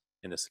speed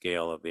and the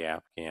scale of the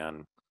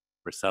Afghan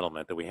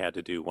resettlement that we had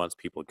to do once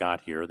people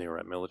got here. They were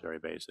at military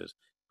bases,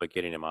 but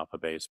getting them off a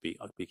base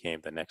became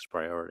the next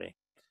priority.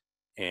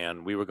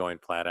 And we were going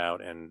flat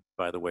out. And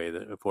by the way,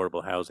 the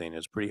affordable housing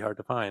is pretty hard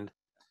to find,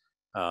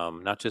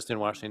 not just in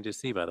Washington,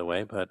 D.C., by the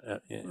way,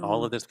 but in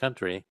all of this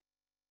country.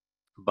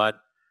 But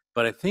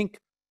I think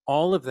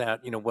all of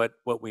that,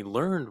 what we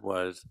learned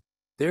was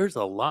there's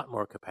a lot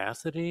more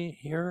capacity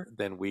here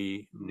than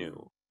we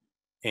knew.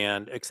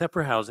 And except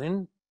for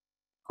housing,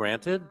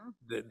 granted,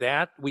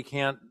 that we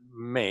can't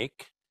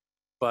make,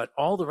 but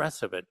all the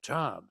rest of it,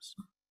 jobs,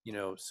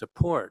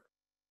 support,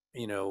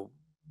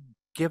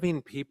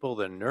 giving people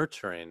the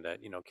nurturing that,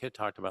 Kit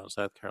talked about in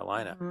South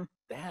Carolina,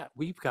 that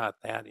we've got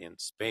that in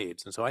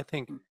spades. And so I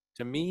think,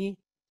 to me,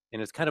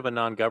 and it's kind of a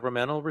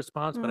non-governmental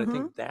response, but I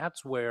think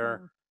that's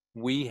where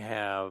we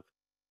have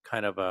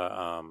kind of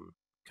a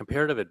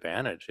comparative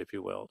advantage, if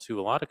you will, to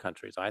a lot of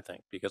countries, I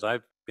think, because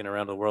I've been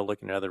around the world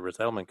looking at other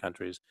resettlement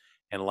countries,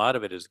 and a lot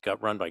of it is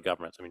run by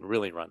governments. I mean,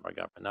 really run by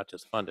government, not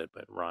just funded,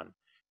 but run.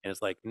 And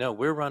it's like, no,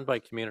 we're run by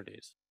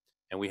communities,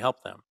 and we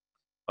help them.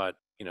 But,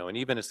 and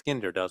even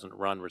Iskender doesn't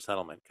run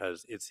resettlement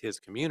because it's his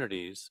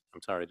communities,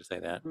 I'm sorry to say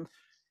that,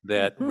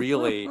 that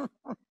really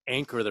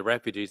anchor the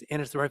refugees,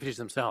 and it's the refugees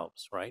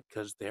themselves, right?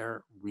 Because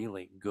they're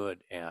really good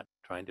at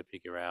trying to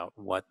figure out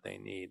what they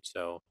need.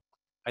 So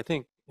I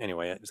think,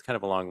 anyway, it's kind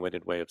of a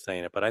long-winded way of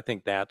saying it, but I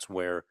think that's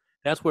where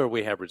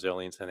we have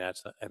resilience, and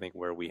that's, I think,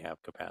 where we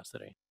have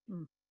capacity.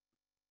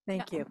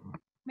 Thank you.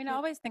 I mean, I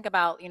always think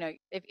about,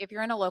 if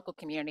you're in a local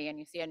community and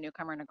you see a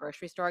newcomer in a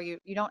grocery store, you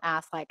don't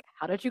ask, like,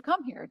 how did you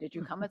come here? Did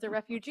you come as a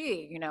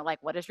refugee?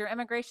 Like, what is your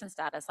immigration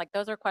status? Like,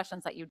 those are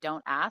questions that you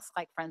don't ask,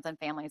 like friends and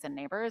families and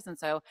neighbors. And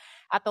so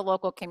at the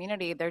local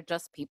community, they're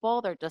just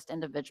people, they're just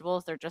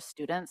individuals, they're just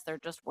students, they're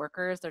just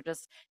workers, they're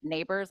just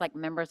neighbors, like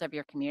members of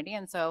your community.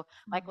 And so,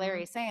 like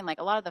Larry's saying, like,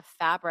 a lot of the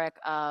fabric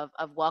of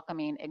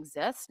welcoming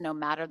exists no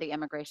matter the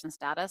immigration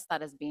status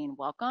that is being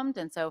welcomed.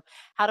 And so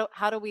how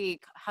do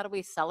we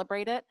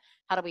celebrate it?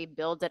 How do we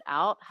build it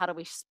out? How do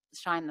we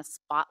shine the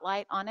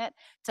spotlight on it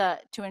to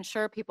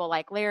ensure people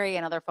like Larry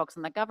and other folks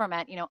in the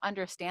government,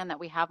 understand that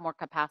we have more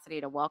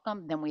capacity to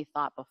welcome than we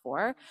thought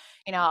before?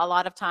 A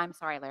lot of times,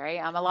 sorry, Larry,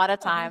 a lot of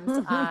times,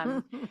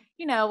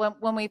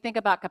 when we think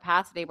about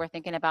capacity, we're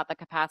thinking about the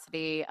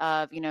capacity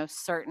of,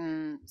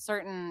 certain,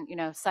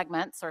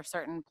 segments or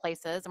certain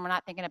places, and we're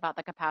not thinking about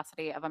the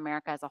capacity of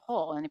America as a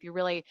whole. And if you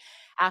really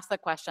ask the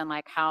question,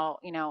 like, how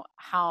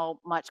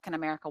much can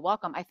America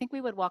welcome? I think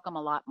we would welcome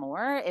a lot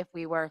more if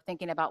we were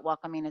thinking about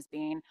welcoming as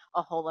being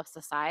a whole of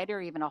society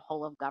or even a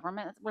whole of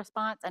government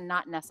response, and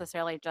not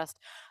necessarily just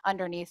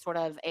underneath sort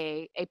of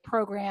a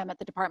program at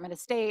the Department of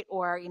State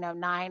or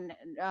 9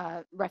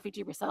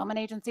 refugee resettlement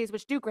agencies,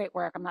 which do great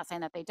work. I'm not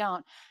saying that they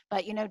don't,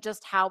 but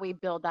just how we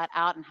build that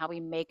out and how we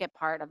make it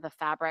part of the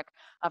fabric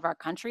of our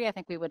country. I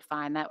think we would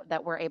find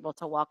that we're able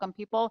to welcome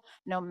people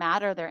no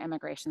matter their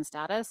immigration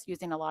status,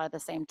 using a lot of the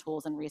same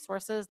tools and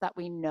resources that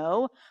we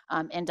know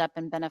end up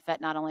in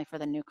benefit not only for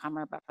the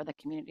newcomer but for the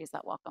communities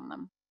that welcome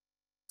them.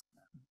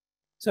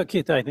 So,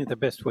 Kit, I think the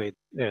best way,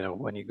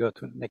 when you go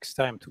to next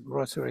time to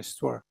grocery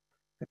store,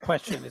 the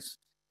question is,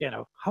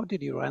 how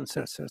did your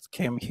ancestors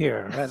came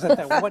here? So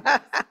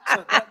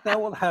that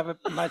will have a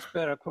much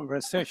better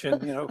conversation,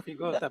 if you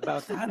go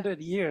about 100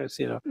 years,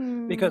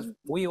 because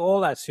we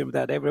all assume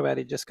that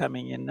everybody just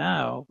coming in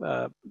now,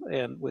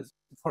 and with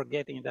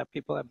forgetting that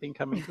people have been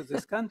coming to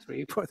this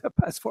country for the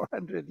past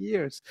 400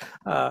 years.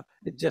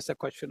 It's just a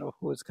question of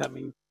who's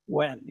coming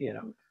when,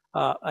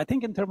 I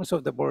think in terms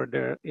of the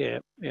border,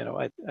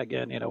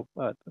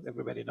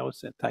 everybody knows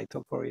that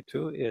Title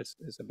 42 is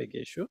a big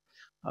issue.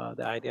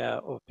 The idea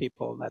of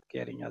people not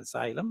getting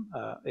asylum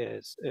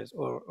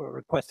or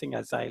requesting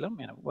asylum,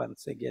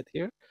 once they get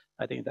here.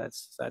 I think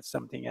that's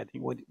something I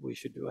think we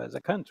should do as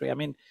a country. I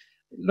mean,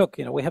 look,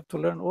 we have to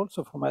learn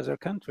also from other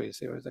countries.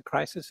 There was a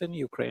crisis in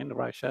Ukraine.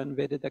 Russia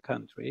invaded the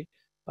country.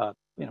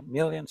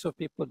 Millions of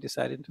people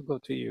decided to go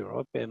to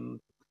Europe, and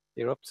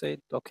Europe said,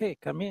 okay,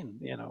 come in,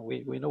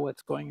 we know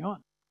what's going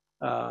on.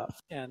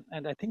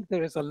 And I think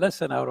there is a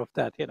lesson out of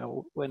that,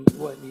 when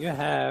you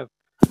have,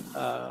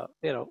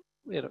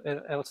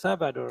 El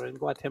Salvador and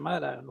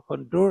Guatemala and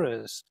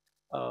Honduras,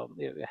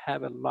 you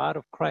have a lot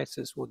of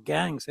crisis with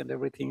gangs and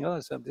everything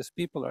else, and these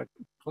people are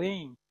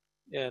fleeing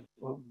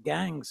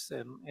gangs,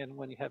 and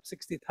when you have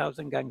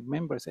 60,000 gang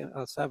members in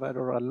El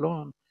Salvador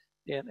alone,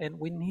 and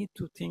we need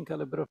to think a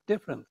little bit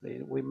differently.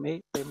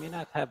 They may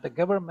not have, the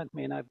government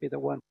may not be the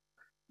one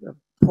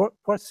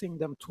forcing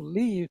them to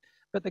leave,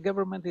 but the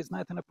government is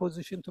not in a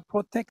position to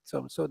protect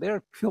them, so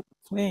they're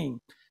fleeing.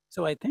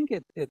 So I think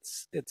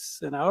it's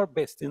in our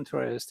best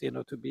interest,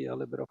 to be a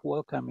little bit of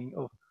welcoming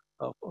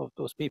of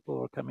those people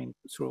who are coming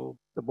through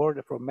the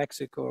border from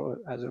Mexico or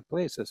other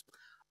places.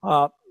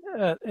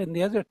 And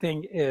the other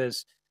thing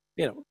is,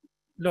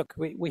 look,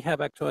 we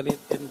have actually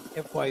in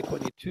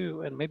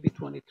FY22 and maybe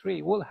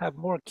 23, we'll have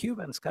more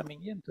Cubans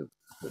coming into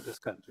this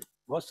country,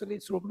 mostly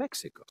through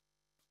Mexico.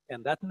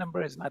 And that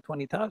number is not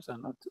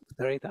 20,000 or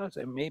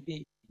 30,000,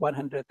 maybe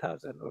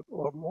 100,000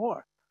 or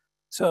more.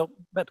 So,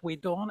 but we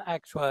don't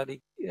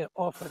actually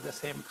offer the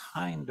same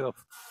kind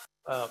of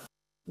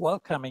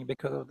welcoming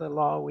because of the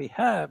law we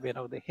have.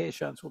 The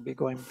Haitians will be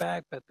going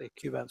back, but the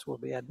Cubans will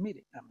be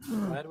admitting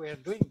them. Right? We are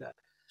doing that.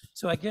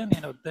 So again,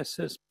 this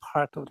is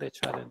part of the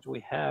challenge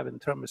we have in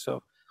terms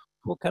of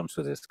who comes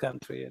to this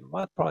country and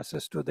what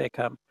process do they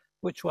come.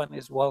 which one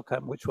is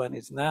welcome, which one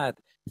is not,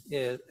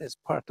 is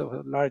part of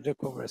a larger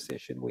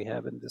conversation we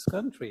have in this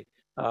country.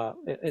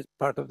 It's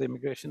part of the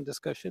immigration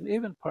discussion,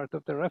 even part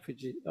of the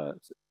refugee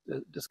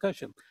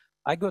discussion.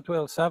 I go to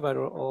El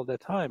Salvador all the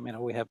time.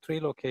 We have 3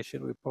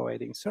 locations we're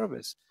providing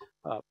service.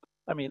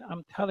 I mean,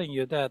 I'm telling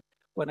you that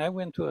when I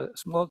went to a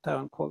small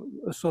town called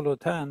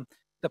Solotan,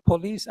 the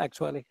police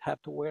actually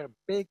have to wear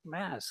big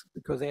masks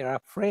because they are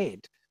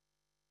afraid.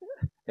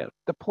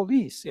 The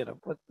police,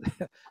 but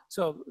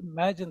so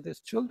imagine these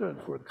children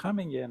who are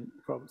coming in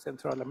from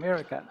Central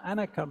America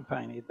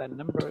unaccompanied. That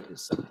number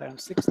is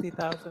sometimes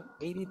 60,000,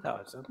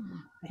 80,000.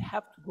 They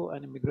have to go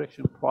an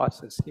immigration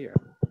process here.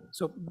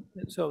 So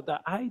the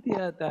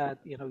idea that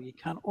you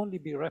can only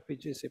be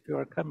refugees if you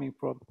are coming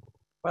from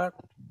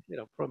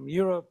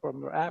Europe,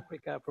 from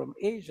Africa, from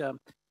Asia,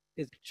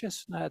 is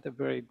just not a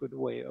very good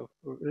way of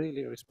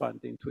really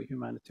responding to a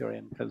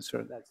humanitarian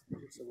concern. That's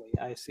the way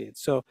I see it.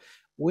 So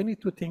we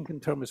need to think in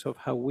terms of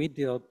how we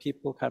deal with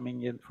people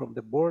coming in from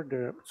the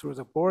border, through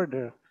the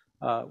border.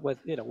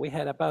 We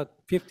had about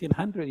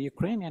 1,500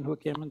 Ukrainians who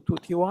came into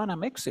Tijuana,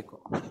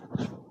 Mexico.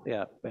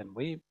 Yeah, and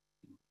we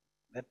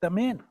let them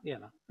in,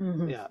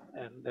 Mm-hmm. Yeah,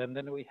 and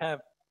then we have,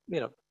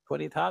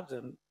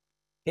 20,000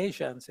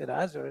 Haitians and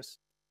others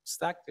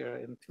stuck there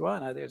in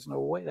Tijuana. There's no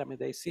way. I mean,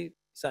 they see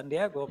San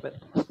Diego, but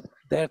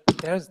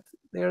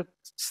they're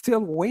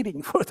still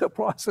waiting for the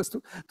process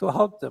to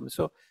help them.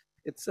 So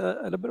it's a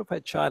little bit of a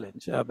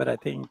challenge, but I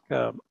think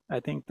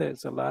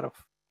there's a lot of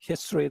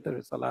history. There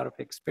is a lot of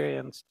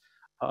experience.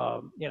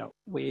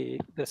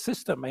 The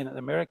system,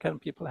 American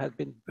people have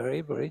been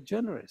very, very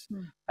generous.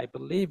 I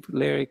believe,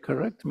 Larry,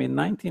 correct me, in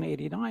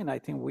 1989, I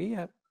think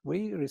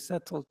we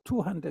resettled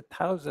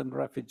 200,000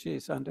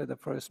 refugees under the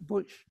first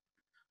Bush.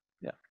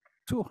 Yeah,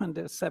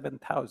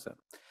 207,000.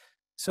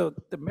 So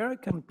the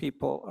American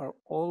people are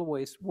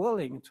always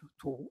willing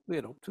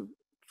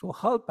to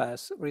help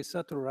us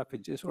resettle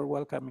refugees or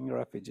welcoming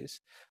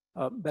refugees.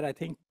 But I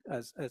think,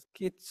 as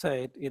Keith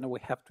said, we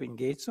have to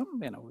engage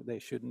them. They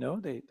should know.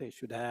 They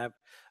should have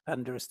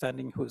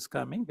understanding who's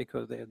coming,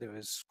 because there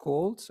is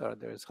schools or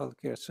there is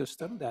healthcare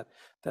system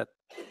that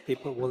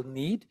people will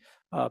need.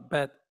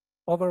 But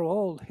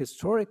overall,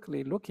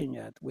 historically looking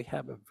at, we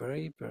have a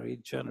very, very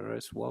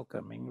generous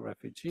welcoming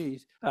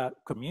refugees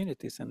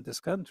communities in this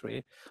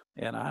country,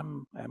 and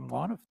I'm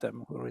one of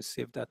them who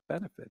received that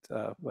benefit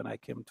when I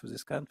came to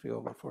this country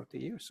over 40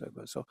 years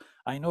ago. So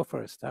I know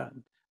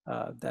firsthand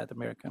that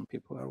American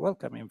people are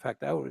welcome. In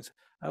fact, I was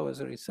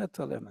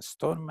resettled in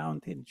Stone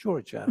Mountain,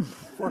 Georgia,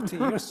 40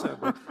 years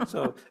ago.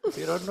 So if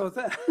you don't know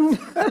that,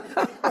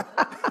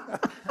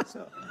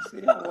 so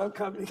see how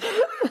welcoming.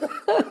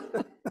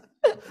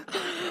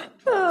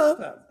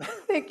 Oh,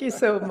 thank you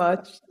so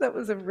much. That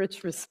was a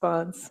rich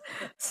response.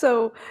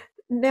 So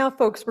now,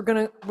 folks, we're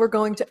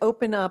going to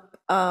open up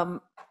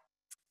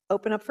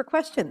for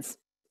questions.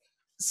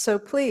 So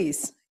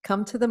please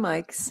come to the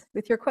mics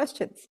with your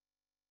questions.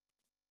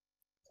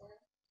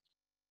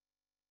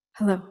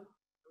 Hello.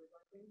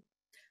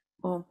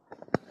 Oh.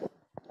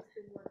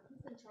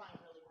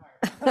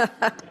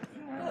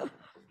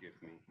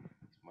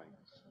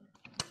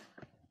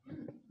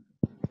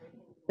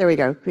 There we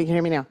go. You can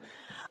hear me now.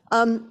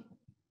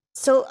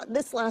 So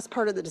this last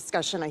part of the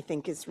discussion, I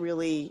think, is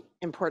really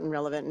important and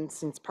relevant. And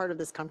since part of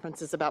this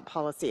conference is about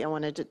policy, I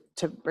wanted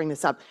to bring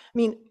this up. I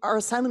mean, our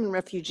asylum and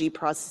refugee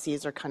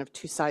processes are kind of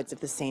 2 sides of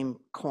the same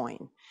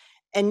coin.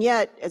 And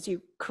yet, as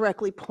you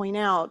correctly point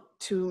out,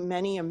 to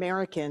many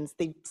Americans,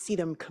 they see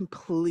them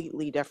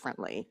completely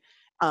differently.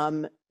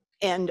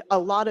 And a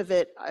lot of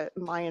it,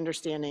 my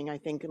understanding, I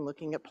think, in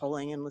looking at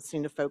polling and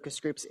listening to focus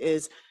groups,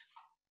 is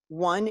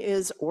one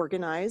is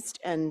organized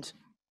and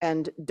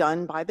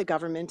done by the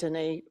government in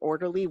a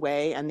orderly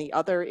way, and the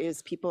other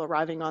is people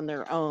arriving on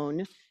their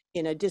own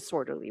in a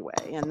disorderly way,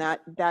 and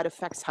that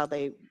affects how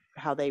they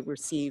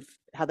receive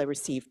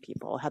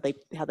people, how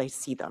they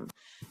see them,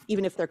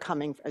 even if they're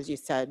coming, as you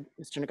said,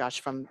 Mr.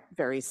 Nagash, from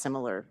very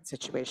similar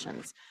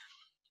situations.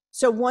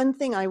 So one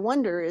thing I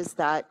wonder is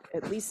that,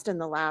 at least in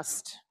the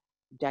last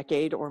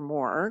decade or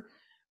more,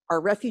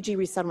 our refugee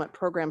resettlement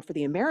program for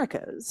the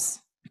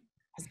Americas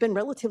has been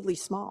relatively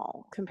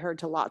small compared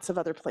to lots of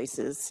other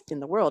places in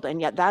the world.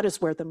 And yet that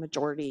is where the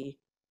majority,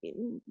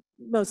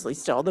 mostly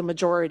still, the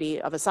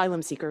majority of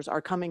asylum seekers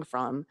are coming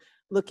from,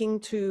 looking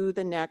to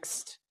the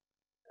next,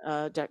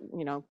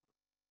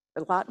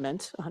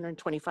 allotment,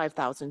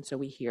 125,000, so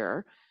we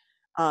hear.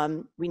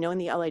 We know in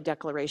the LA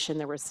Declaration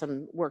there was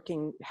some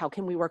working, how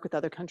can we work with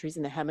other countries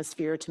in the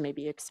hemisphere to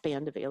maybe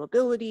expand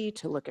availability,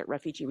 to look at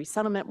refugee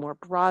resettlement more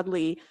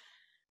broadly.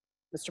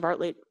 Mr.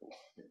 Bartlett,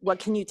 what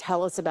can you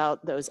tell us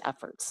about those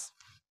efforts?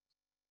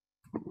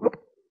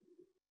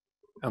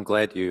 I'm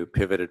glad you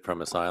pivoted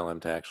from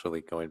asylum to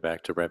actually going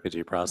back to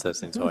refugee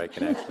processing, so I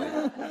can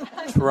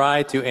actually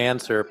try to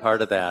answer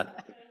part of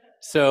that.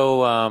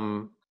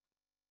 So,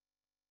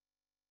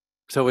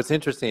 so what's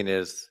interesting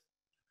is,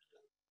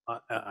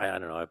 I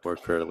don't know, I've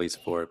worked for at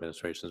least 4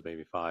 administrations,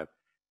 maybe 5.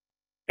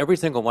 Every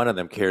single one of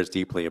them cares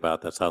deeply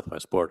about the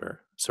southwest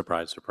border.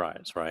 Surprise,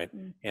 surprise, right?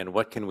 And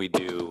what can we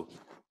do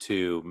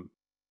to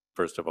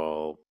first of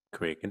all,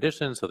 create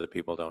conditions so that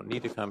people don't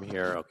need to come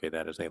here. Okay,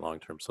 that is a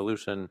long-term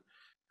solution.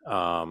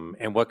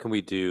 And what can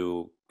we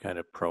do kind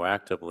of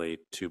proactively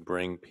to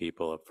bring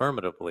people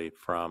affirmatively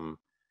from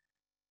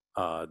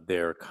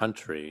their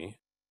country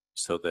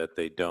so that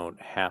they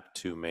don't have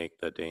to make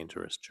the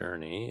dangerous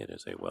journey? It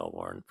is a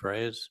well-worn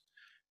phrase.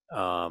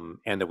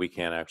 And that we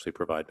can actually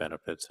provide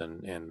benefits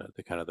and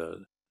the kind of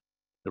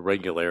the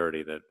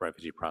regularity that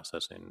refugee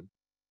processing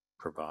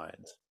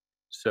provides.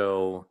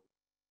 So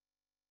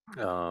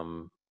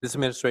this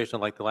administration,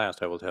 like the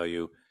last, I will tell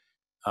you,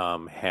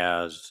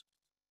 has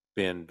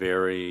been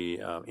very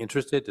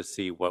interested to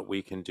see what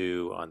we can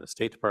do on the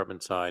State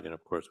Department side, and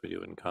of course we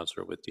do it in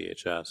concert with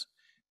DHS,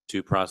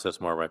 to process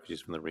more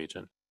refugees from the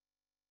region.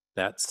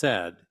 That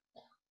said,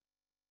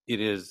 it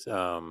is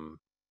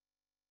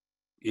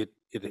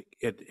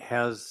it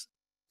has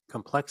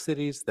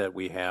complexities that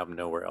we have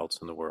nowhere else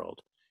in the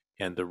world,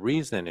 and the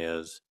reason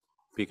is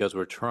because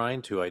we're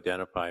trying to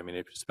identify. I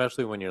mean,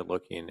 especially when you're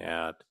looking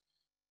at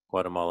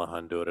Guatemala,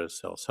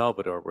 Honduras, El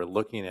Salvador, we're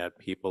looking at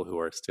people who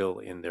are still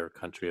in their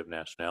country of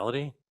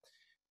nationality.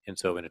 And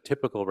so in a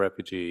typical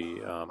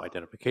refugee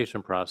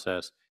identification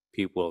process,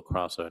 people will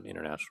cross an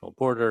international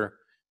border.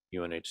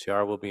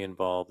 UNHCR will be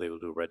involved. They will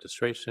do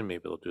registration.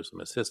 Maybe they'll do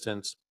some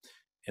assistance.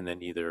 And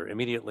then either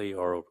immediately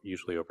or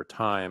usually over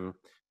time,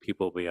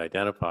 people will be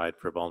identified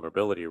for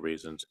vulnerability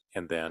reasons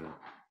and then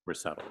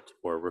resettled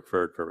or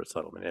referred for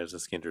resettlement. As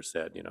Iskander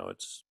said,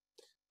 it's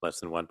less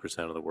than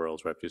 1% of the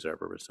world's refugees are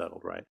ever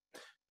resettled, right?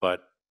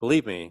 But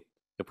believe me,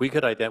 if we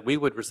could we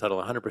would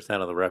resettle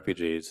 100% of the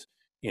refugees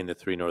in the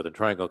 3 Northern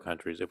Triangle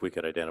countries if we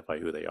could identify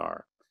who they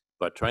are.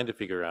 But trying to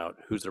figure out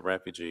who's a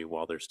refugee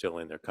while they're still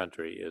in their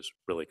country is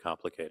really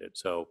complicated.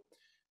 So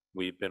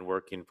we've been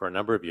working for a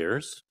number of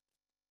years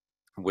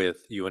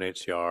with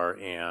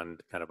UNHCR and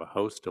kind of a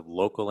host of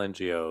local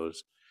NGOs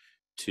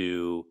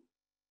to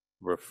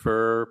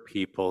refer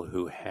people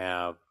who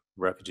have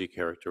refugee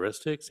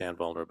characteristics and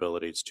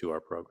vulnerabilities to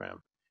our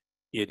program.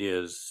 It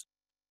is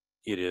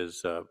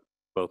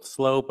both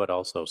slow but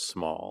also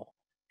small,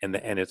 and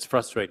it's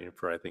frustrating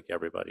for I think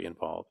everybody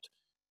involved.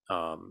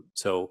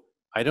 So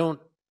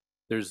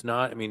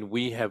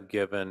we have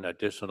given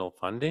additional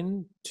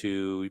funding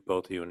to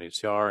both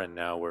UNHCR, and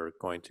now we're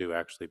going to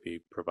actually be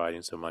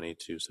providing some money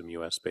to some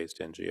US-based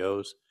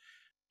NGOs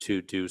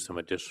to do some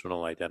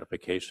additional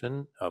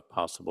identification of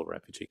possible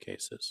refugee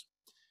cases.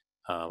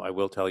 I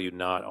will tell you,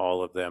 not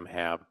all of them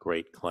have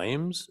great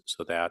claims,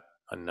 so that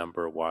a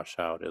number wash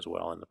out as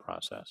well in the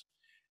process.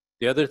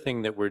 The other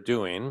thing that we're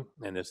doing,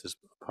 and this is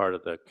part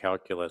of the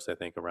calculus, I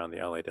think, around the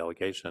LA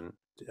delegation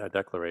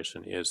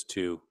declaration, is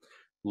to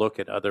look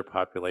at other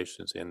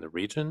populations in the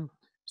region.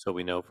 So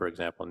we know, for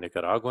example,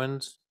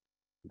 Nicaraguans,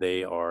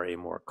 they are a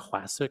more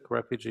classic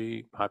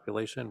refugee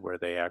population where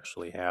they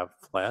actually have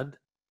fled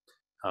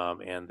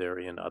and they're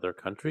in other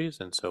countries.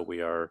 And so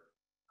we are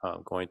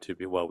going to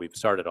be, we've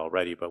started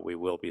already, but we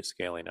will be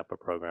scaling up a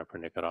program for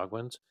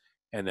Nicaraguans.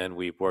 And then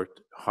we've worked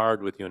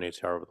hard with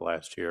UNHCR over the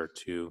last year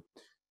to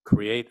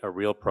create a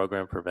real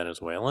program for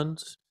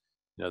Venezuelans.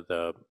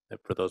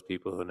 For those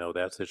people who know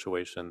that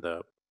situation,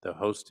 the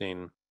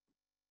hosting,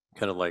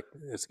 kind of like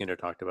Iskander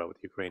talked about with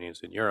Ukrainians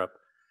in Europe,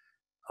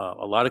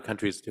 a lot of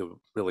countries do a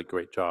really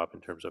great job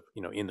in terms of,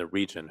 in the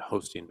region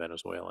hosting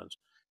Venezuelans.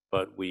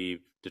 But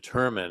we've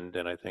determined,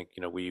 and I think,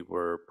 we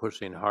were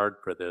pushing hard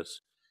for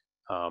this,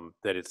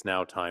 that it's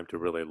now time to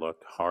really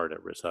look hard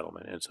at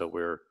resettlement. And so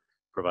we're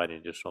providing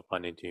additional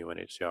funding to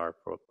UNHCR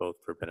both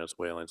for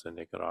Venezuelans and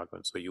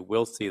Nicaraguans. So you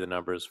will see the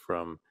numbers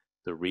from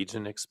the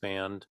region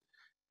expand,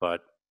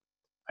 but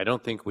I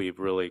don't think we've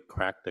really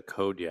cracked the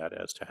code yet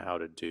as to how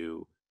to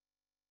do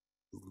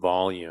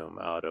volume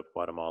out of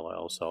Guatemala,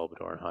 El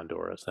Salvador, and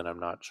Honduras, and I'm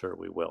not sure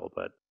we will,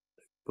 but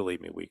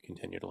believe me, we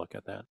continue to look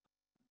at that.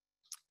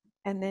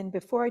 And then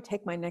before I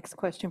take my next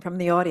question from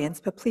the audience,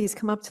 but please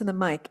come up to the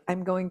mic,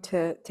 I'm going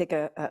to take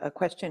a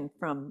question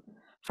from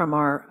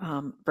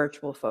our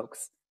virtual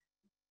folks.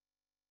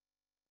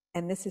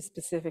 And this is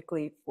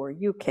specifically for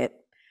you,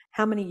 Kit.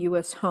 How many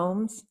U.S.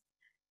 homes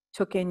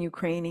took in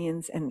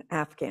Ukrainians and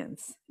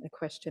Afghans? A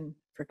question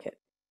for Kit.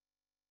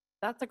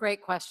 That's a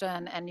great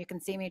question, and you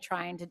can see me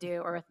trying to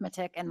do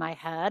arithmetic in my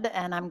head,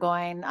 and I'm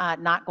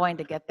not going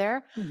to get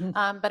there.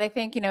 But I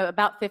think,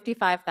 about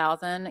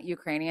 55,000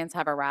 Ukrainians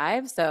have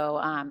arrived. So,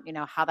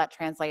 how that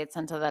translates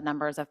into the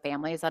numbers of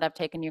families that have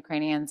taken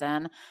Ukrainians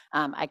in,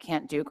 I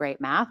can't do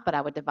great math, but I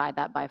would divide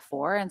that by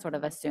 4 and sort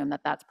of assume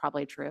that that's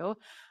probably true.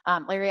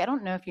 Larry, I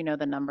don't know if you know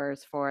the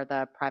numbers for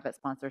the private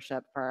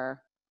sponsorship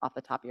off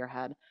the top of your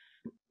head.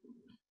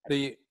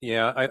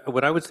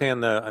 What I would say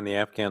on the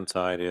Afghan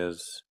side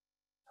is,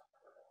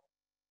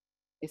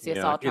 you see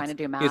us all trying to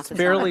do math.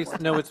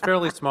 It's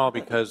fairly small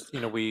because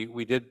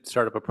we did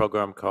start up a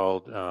program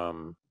called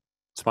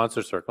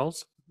Sponsor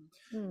Circles,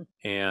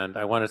 and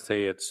I want to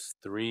say it's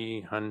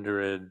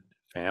 300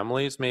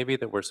 families maybe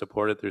that were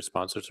supported through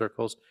Sponsor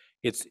Circles.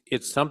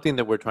 It's something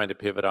that we're trying to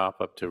pivot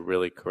off of to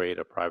really create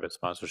a private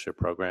sponsorship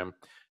program,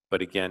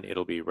 but again,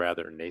 it'll be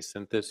rather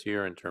nascent this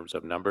year in terms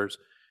of numbers.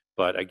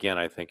 But again,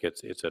 I think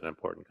it's an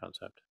important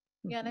concept.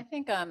 Yeah, and I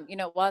think,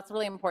 while it's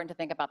really important to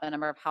think about the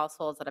number of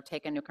households that have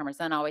taken newcomers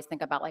in, I always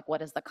think about like, what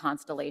is the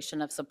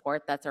constellation of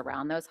support that's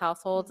around those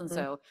households? And Mhm.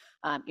 so,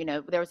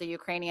 there was a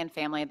Ukrainian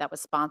family that was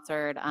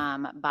sponsored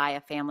by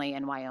a family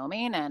in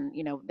Wyoming, and,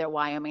 their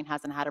Wyoming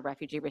hasn't had a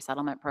refugee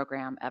resettlement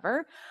program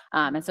ever.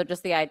 And so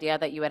just the idea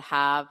that you would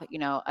have,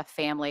 a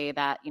family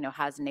that,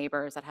 has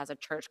neighbors, that has a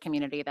church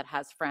community, that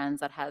has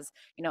friends, that has,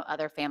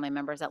 other family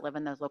members that live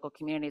in those local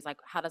communities, like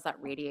how does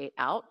that radiate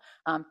out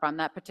from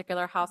that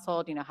particular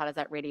household? How does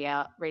that radiate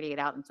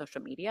out in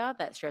social media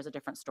that shares a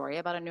different story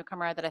about a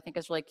newcomer, that I think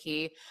is really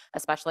key,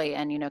 especially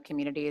in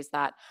communities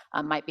that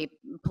might be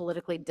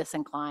politically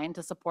disinclined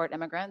to support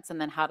immigrants,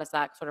 and then how does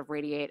that sort of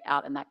radiate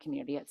out in that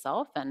community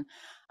itself? And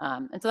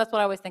so that's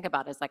what I always think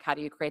about, is like, how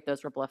do you create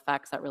those ripple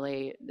effects that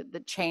really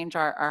that change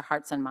our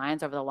hearts and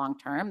minds over the long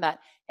term, that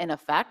in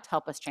effect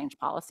help us change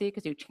policy,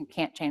 because you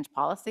can't change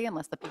policy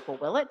unless the people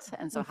will it.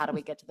 And so how do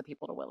we get to the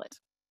people to will it?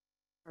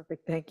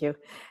 Perfect, thank you.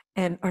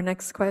 And our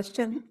next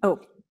question,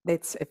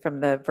 it's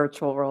from the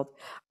virtual world.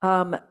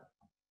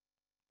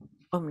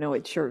 Oh, no,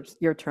 it's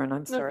your turn,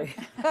 I'm sorry.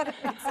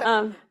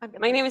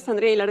 My name is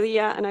Andrea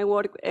Ilardia, and I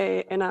work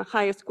in a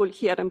high school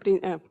here in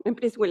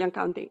Prince William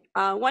County.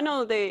 One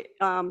of the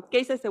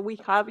cases that we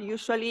have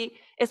usually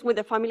is with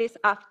the families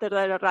after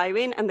they're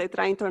arriving and they're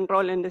trying to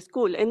enroll in the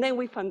school. And then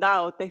we found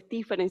out there's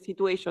different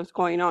situations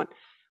going on.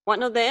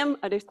 One of them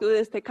are the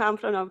students that come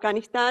from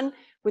Afghanistan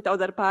without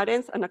their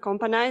parents and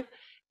accompanied,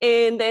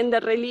 and then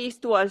they're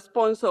released to a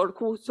sponsor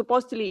who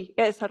supposedly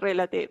is a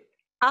relative.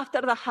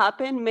 After that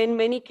happened, in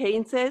many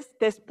cases,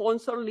 the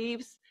sponsor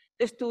leaves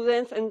the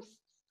students in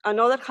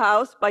another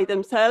house by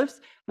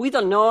themselves. We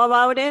don't know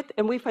about it,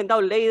 and we find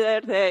out later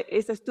that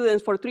it's a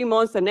student for 3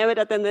 months, they never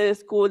attended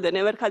school, they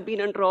never had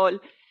been enrolled,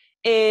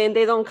 and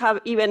they don't have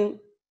even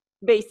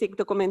basic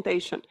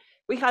documentation.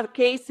 We had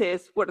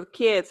cases where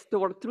kids, there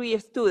were 3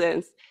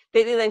 students,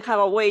 they didn't have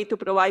a way to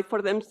provide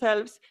for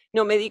themselves,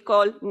 no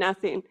medical,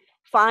 nothing.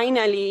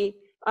 Finally,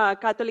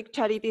 Catholic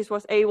Charities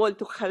was able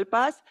to help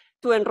us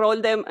to enroll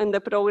them in the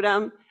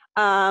program,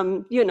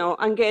 and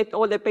get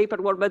all the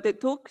paperwork, but it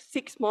took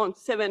 6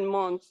 months, 7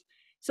 months.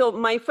 So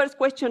my first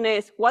question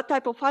is, what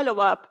type of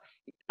follow-up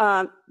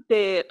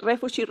the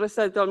Refugee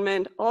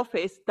Resettlement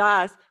Office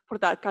does for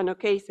that kind of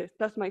cases?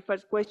 That's my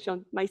first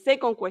question. My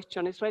second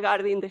question is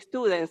regarding the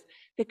students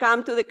that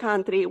come to the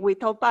country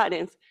without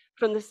parents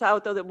from the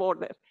south of the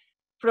border,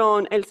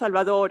 from El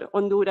Salvador,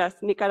 Honduras,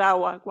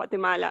 Nicaragua,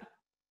 Guatemala.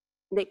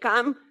 They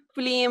come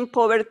fleeing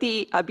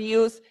poverty,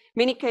 abuse,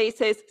 many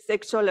cases,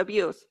 sexual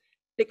abuse.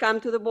 They come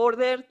to the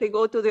border, they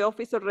go to the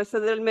Office of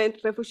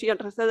Resettlement, Refugee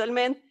and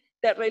Resettlement,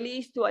 they're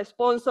released to a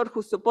sponsor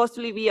who's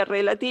supposedly be a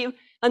relative,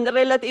 and the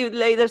relative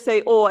later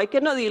say, oh, I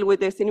cannot deal with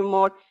this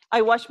anymore.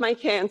 I wash my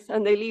hands,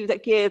 and they leave the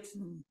kids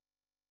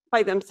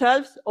by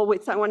themselves or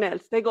with someone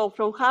else. They go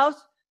from house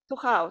to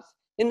house.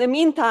 In the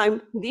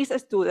meantime, these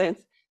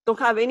students don't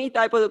have any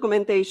type of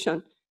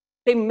documentation.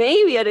 They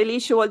may be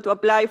eligible to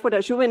apply for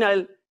a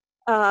juvenile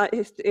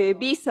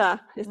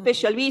visa, a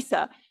special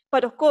visa,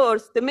 but of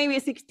course, they may be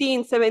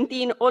 16,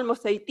 17,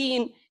 almost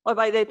 18, or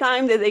by the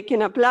time that they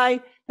can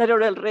apply,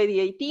 they're already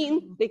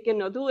 18, they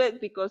cannot do it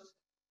because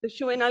the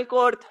juvenile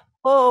court,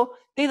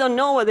 they don't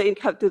know what they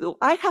have to do.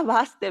 I have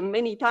asked them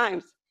many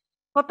times,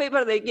 what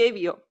paper they gave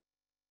you?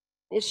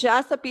 It's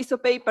just a piece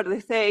of paper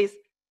that says,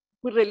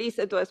 we release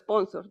it to a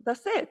sponsor.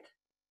 That's it.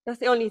 That's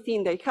the only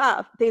thing they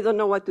have. They don't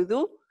know what to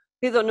do.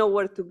 They don't know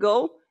where to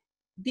go.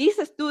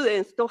 These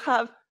students don't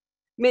have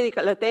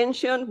medical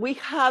attention. We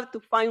have to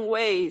find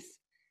ways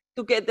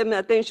to get them the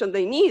attention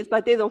they need,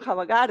 but they don't have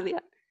a guardian.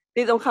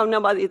 They don't have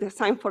nobody to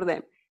sign for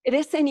them. It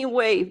is any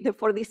way that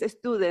for these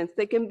students,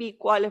 they can be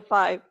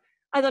qualified.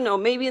 I don't know,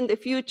 maybe in the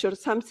future,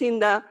 something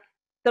that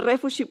the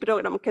refugee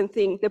program can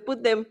think. They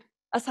put them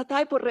as a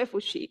type of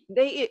refugee.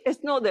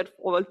 It's not their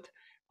fault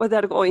what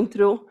they're going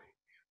through,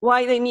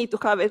 why they need to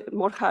have it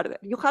more harder.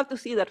 You have to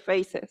see their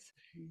faces.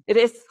 It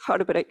is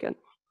heartbreaking.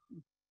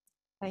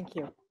 Thank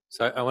you.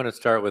 So I want to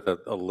start with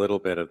a little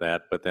bit of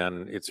that, but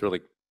then it's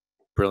really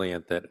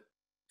brilliant that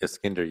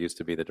Iskinder used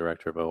to be the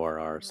director of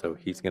ORR, so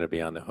he's going to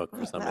be on the hook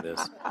for some of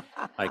this,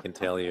 I can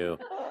tell you.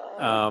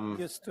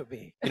 Used to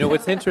be.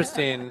 What's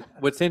interesting,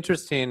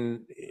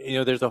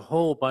 there's a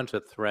whole bunch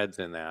of threads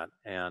in that,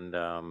 and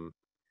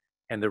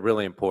they're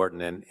really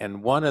important.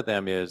 And one of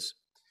them is,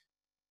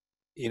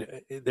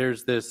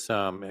 there's this,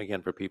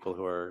 again, for people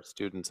who are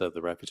students of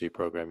the refugee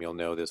program, you'll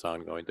know this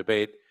ongoing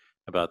debate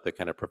about the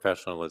kind of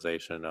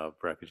professionalization of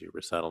refugee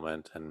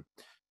resettlement, and,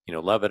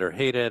 love it or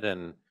hate it,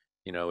 and,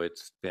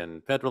 it's been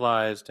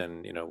federalized,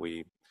 and,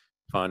 we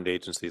fund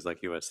agencies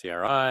like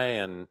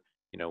USCRI, and,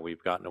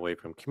 we've gotten away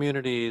from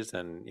communities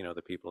and,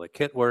 the people that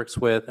Kit works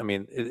with. I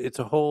mean, it's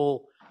a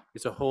whole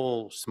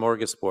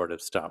smorgasbord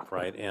of stuff,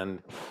 right?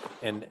 And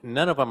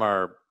none of them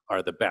are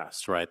the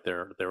best, right?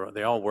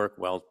 They all work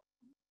well.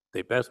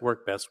 They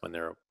work best when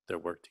they're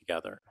work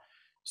together.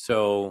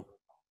 So,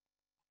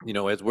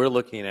 as we're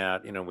looking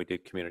at, we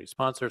did community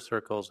sponsor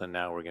circles, and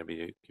now we're going to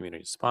be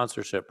community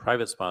sponsorship,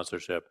 private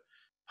sponsorship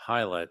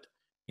pilot.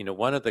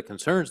 One of the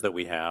concerns that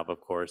we have, of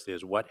course,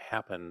 is what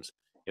happens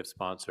if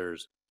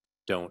sponsors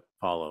don't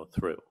follow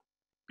through,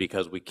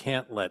 because we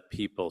can't let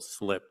people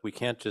slip. We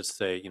can't just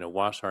say,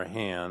 wash our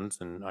hands.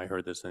 And I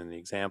heard this in the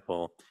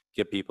example,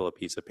 give people a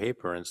piece of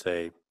paper and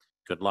say,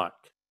 good luck,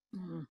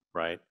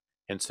 right?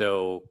 And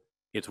so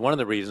it's one of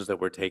the reasons that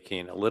we're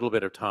taking a little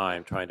bit of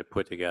time trying to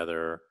put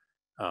together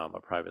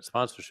a private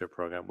sponsorship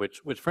program,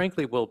 which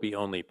frankly will be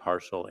only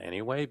partial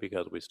anyway,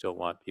 because we still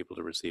want people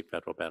to receive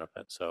federal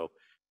benefits. So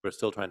we're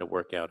still trying to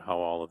work out how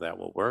all of that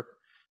will work,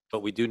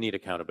 but we do need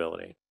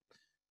accountability.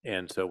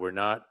 And so we're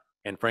not,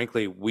 and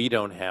frankly, we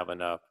don't have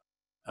enough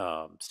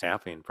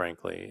staffing,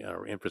 frankly,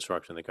 or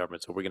infrastructure in the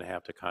government. So we're going to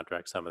have to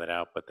contract some of that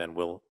out, but then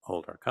we'll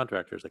hold our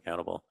contractors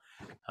accountable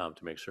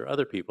to make sure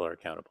other people are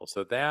accountable.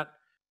 So that,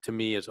 to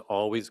me, is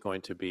always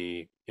going to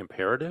be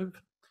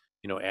imperative,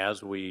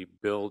 as we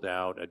build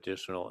out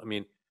additional,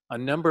 a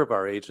number of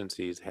our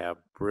agencies have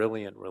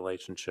brilliant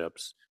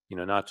relationships,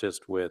 not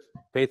just with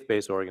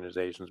faith-based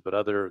organizations, but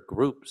other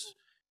groups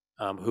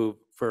who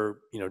for,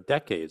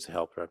 decades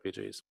helped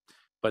refugees.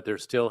 But there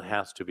still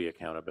has to be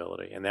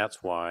accountability. And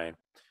that's why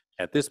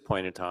at this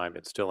point in time,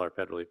 it's still our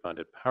federally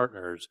funded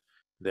partners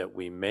that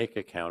we make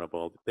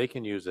accountable. They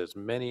can use as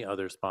many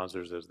other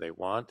sponsors as they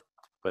want,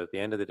 but at the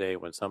end of the day,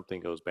 when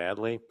something goes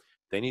badly,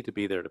 they need to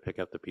be there to pick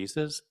up the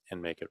pieces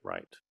and make it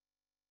right.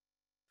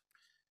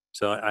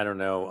 So I don't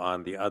know,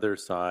 on the other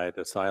side,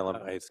 asylum,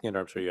 Skinner,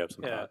 I'm sure you have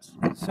some thoughts.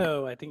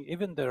 So I think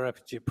even the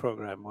refugee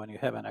program, when you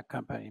have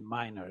unaccompanied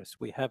minors,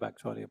 we have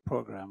actually a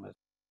program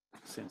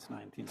since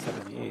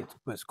 1978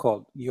 was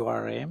called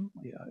URM,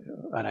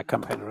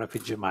 unaccompanied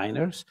refugee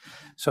minors.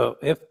 So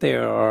if they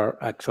are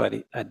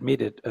actually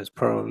admitted as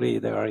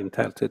parolee, they are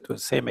entitled to the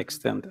same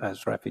extent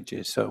as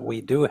refugees. So we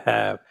do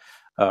have,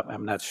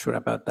 I'm not sure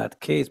about that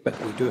case, but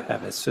we do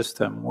have a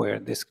system where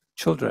these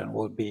children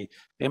will be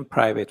in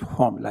private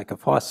home, like a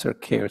foster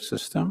care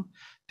system.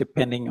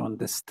 Depending on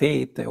the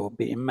state, they will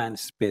be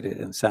emancipated.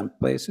 In some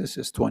places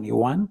it's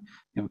 21.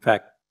 In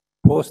fact,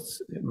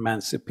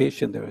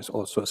 post-emancipation, there is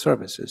also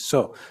services.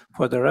 So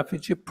for the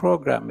refugee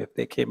program, if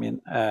they came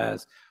in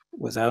as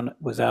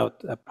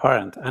without a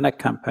parent,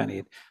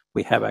 unaccompanied,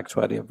 we have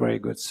actually a very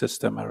good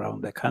system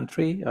around the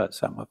country.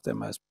 Some of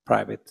them as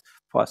private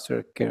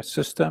foster care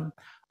system.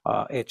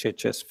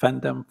 HHS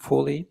fund them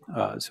fully.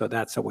 So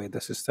that's the way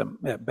the system,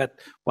 but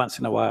once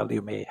in a while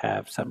you may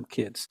have some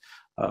kids,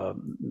 fall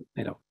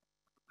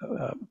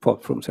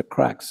from the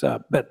cracks.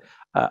 But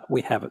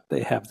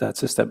they have that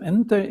system.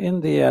 In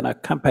the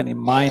unaccompanied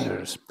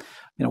minors,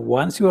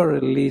 once you are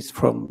released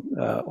from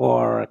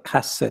or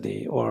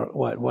custody, or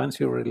once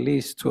you're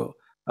released to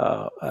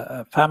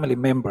a family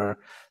member,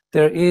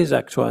 there is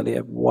actually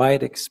a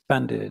wide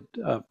expanded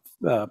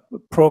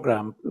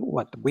program.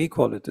 What we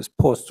call it is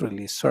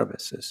post-release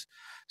services.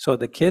 So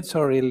the kids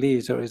are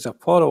released. There is a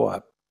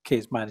follow-up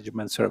case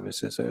management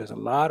services. There is a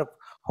lot of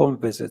home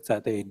visits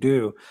that they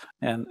do.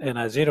 And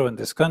as you know, in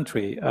this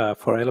country,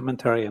 for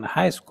elementary and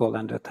high school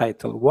under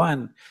Title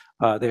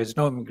I, there's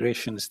no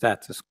immigration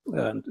status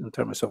in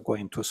terms of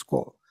going to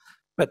school.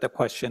 But the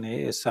question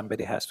is,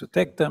 somebody has to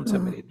take them,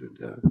 somebody do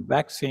the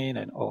vaccine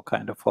and all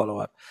kind of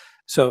follow-up.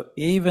 So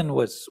even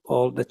with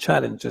all the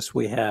challenges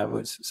we have,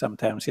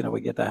 sometimes,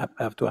 we get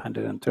up to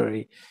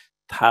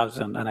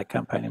 130,000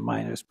 unaccompanied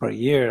minors per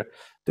year.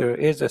 There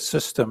is a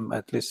system,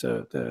 at least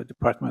the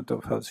Department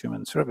of Health and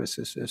Human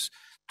Services is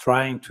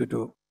trying to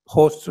do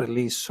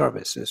post-release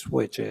services,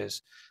 which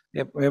is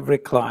every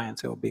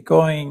client, they will be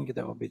going,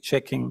 they will be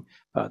checking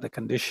the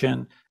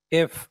condition.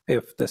 If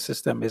the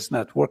system is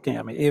not working,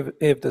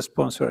 if the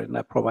sponsor is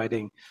not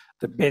providing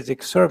the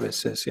basic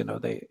services,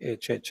 the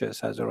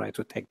HHS has a right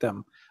to take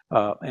them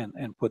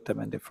and put them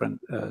in different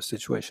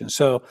situations.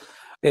 So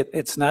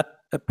it's not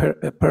a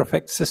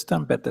perfect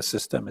system, but the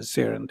system is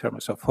here in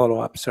terms of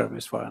follow-up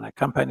service for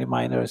unaccompanied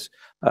minors,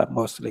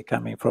 mostly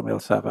coming from El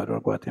Salvador,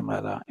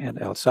 Guatemala,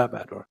 and El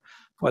Salvador.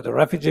 For the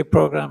refugee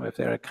program, if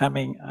they're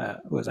coming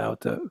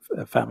without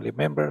a family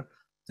member,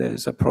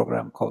 there's a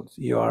program called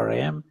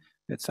URM.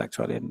 It's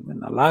actually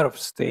in a lot of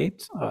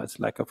states. It's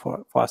like a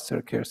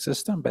foster care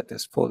system, but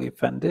it's fully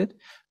funded.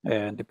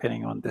 And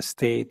depending on the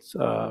state's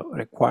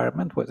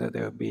requirement, whether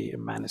they'll be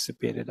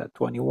emancipated at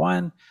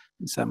 21,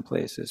 in some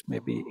places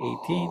maybe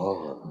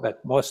 18,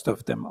 but most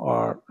of them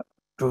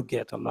do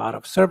get a lot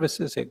of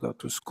services. They go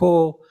to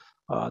school.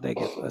 They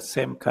get the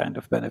same kind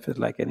of benefit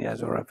like any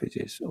other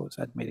refugees who's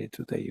admitted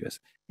to the U.S.,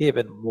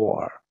 even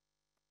more.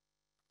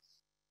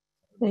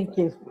 Thank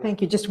you.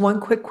 Thank you. Just one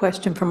quick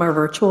question from our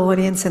virtual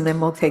audience, and then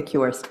we'll take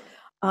yours.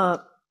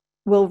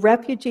 Will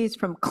refugees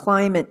from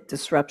climate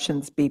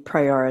disruptions be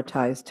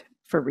prioritized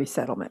for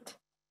resettlement?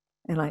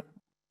 And wow,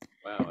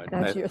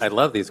 I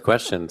love these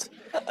questions.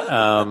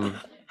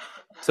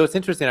 So it's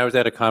interesting. I was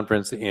at a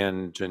conference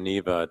in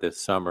Geneva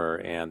this summer,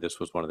 and this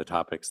was one of the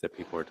topics that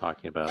people were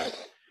talking about.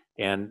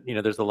 And,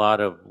 there's a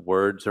lot of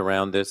words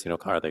around this.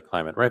 Are they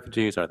climate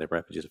refugees? Are they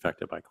refugees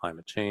affected by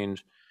climate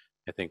change?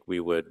 I think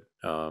we would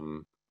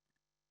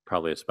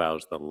probably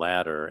espouse the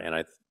latter.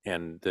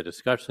 And the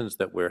discussions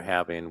that we're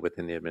having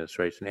within the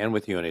administration and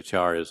with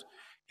UNHCR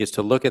is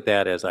to look at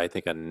that as, I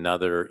think,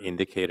 another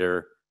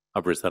indicator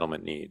of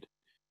resettlement need.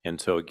 And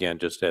so again,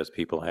 just as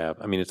people have,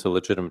 I mean, it's a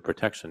legitimate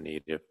protection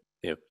need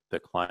if the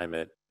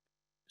climate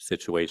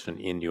situation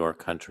in your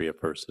country of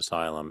first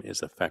asylum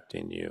is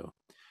affecting you.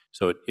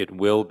 So it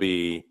will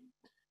be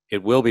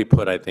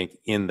put, I think,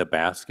 in the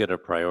basket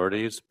of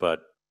priorities, but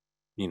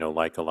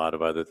like a lot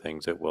of other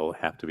things, it will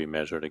have to be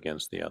measured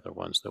against the other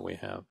ones that we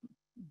have.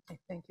 Okay,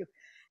 thank you.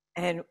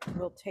 And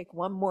we'll take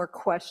one more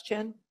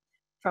question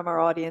from our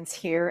audience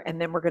here, and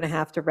then we're going to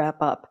have to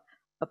wrap up.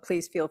 But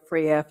please feel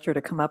free after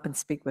to come up and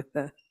speak with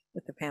the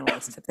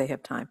panelists if they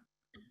have time.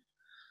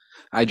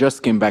 I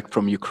just came back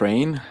from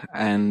Ukraine,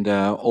 and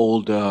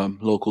all the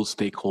local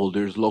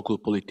stakeholders, local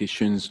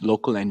politicians,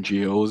 local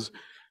NGOs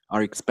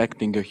are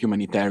expecting a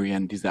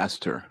humanitarian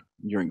disaster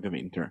during the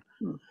winter.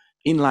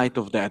 In light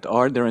of that,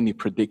 are there any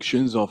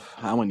predictions of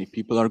how many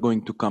people are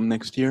going to come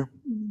next year?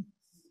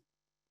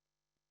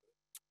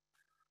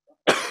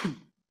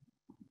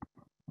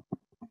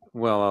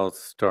 Well, I'll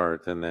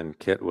start, and then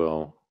Kit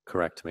will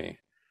correct me.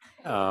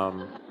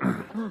 No,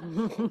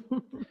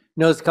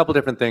 there's a couple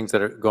different things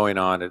that are going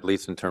on, at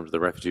least in terms of the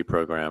refugee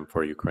program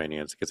for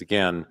Ukrainians, because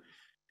again,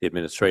 the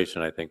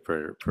administration, I think,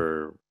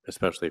 for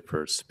especially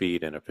for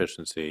speed and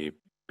efficiency,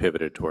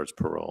 pivoted towards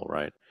parole,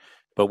 right?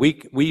 But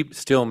we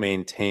still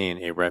maintain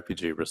a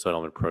refugee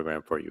resettlement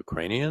program for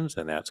Ukrainians,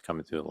 and that's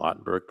coming through the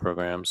Lautenberg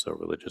program, so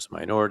religious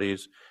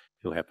minorities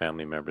who have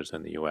family members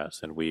in the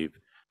U.S. And we've,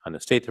 on the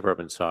State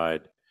Department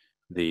side,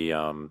 the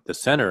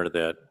center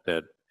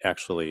that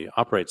actually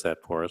operates that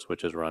for us,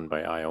 which is run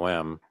by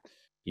IOM,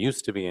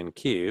 used to be in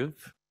Kyiv,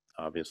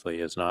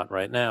 obviously is not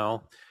right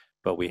now,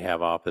 but we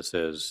have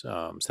offices,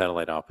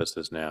 satellite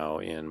offices now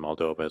in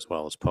Moldova as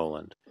well as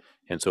Poland.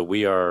 And so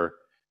we are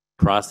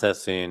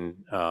processing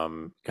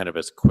kind of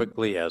as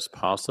quickly as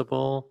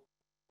possible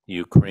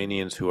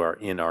Ukrainians who are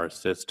in our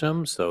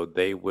system. So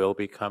they will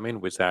be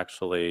coming, which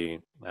actually,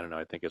 I don't know,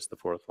 I think it's the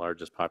 4th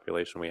largest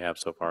population we have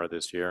so far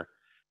this year.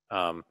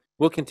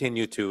 We'll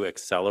continue to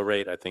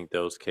accelerate, I think,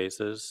 those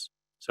cases.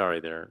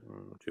 Sorry, they're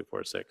 2,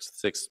 4, 6,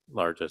 6th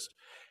largest.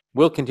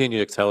 We'll continue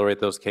to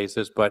accelerate those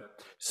cases, but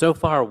so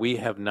far we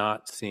have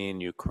not seen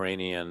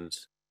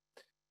Ukrainians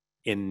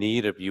in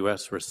need of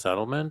U.S.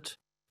 resettlement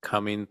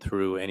coming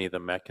through any of the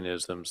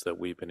mechanisms that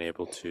we've been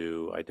able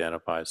to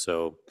identify.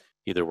 So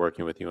either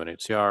working with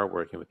UNHCR,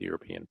 working with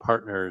European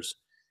partners,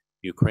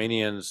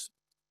 Ukrainians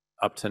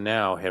up to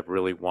now have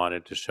really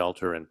wanted to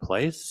shelter in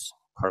place,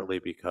 partly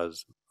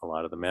because a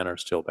lot of the men are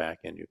still back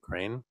in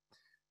Ukraine,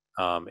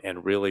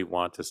 and really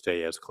want to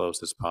stay as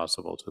close as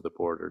possible to the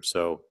border.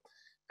 So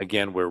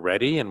again, we're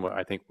ready, and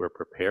I think we're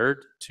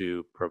prepared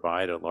to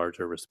provide a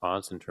larger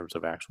response in terms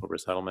of actual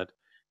resettlement,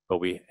 but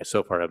we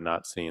so far have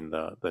not seen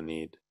the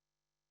need.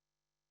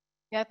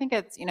 Yeah, I think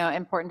it's,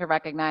 important to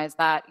recognize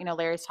that,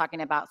 Larry's talking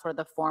about sort of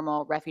the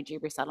formal refugee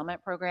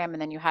resettlement program,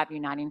 and then you have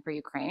Uniting for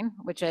Ukraine,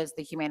 which is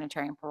the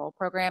humanitarian parole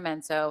program.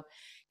 And so,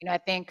 I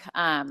think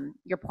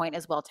your point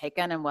is well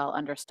taken and well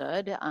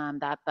understood,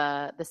 that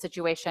the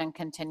situation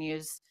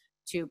continues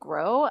to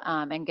grow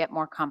and get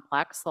more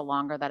complex the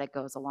longer that it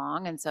goes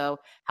along. And so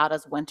how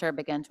does winter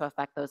begin to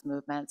affect those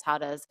movements? How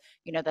does,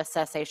 the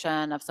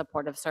cessation of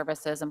supportive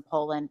services in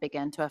Poland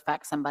begin to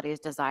affect somebody's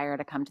desire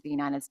to come to the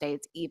United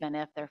States, even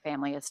if their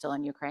family is still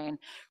in Ukraine?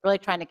 Really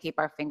trying to keep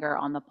our finger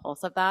on the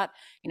pulse of that.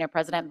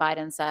 President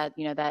Biden said,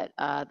 that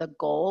the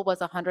goal was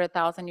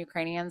 100,000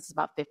 Ukrainians,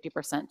 about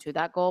 50% to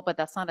that goal, but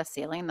that's not a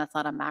ceiling, that's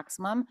not a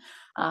maximum.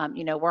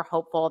 We're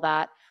hopeful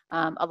that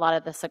a lot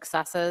of the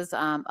successes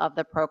of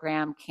the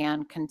program can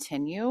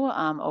continue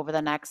over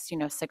the next,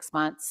 6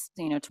 months,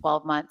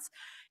 12 months,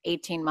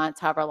 18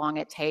 months, however long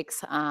it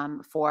takes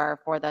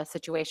for the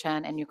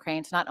situation in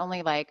Ukraine to not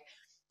only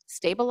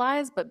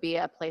stabilize, but be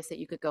a place that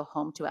you could go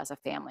home to as a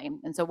family.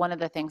 And so one of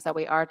the things that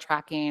we are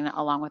tracking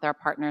along with our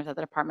partners at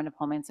the Department of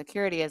Homeland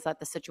Security is that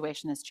the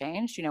situation has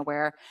changed,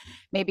 where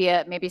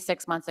maybe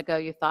 6 months ago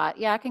you thought,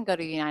 yeah, I can go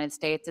to the United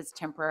States, it's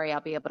temporary,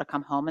 I'll be able to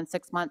come home in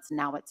 6 months.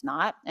 Now it's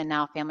not. And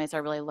now families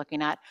are really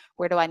looking at,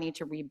 where do I need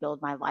to rebuild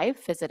my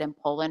life? Is it in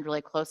Poland,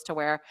 really close to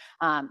where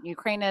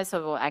Ukraine is,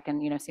 so I can,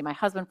 see my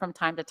husband from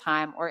time to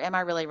time? Or am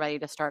I really ready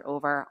to start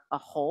over a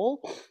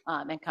whole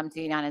and come to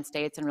the United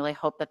States and really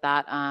hope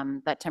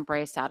that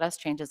temporary status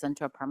changes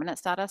into a permanent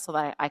status so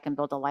that I can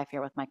build a life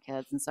here with my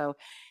kids? And so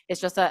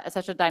it's just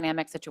such a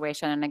dynamic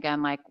situation. And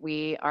again,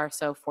 we are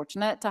so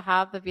fortunate to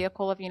have the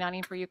vehicle of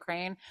Uniting for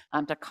Ukraine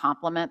to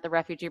complement the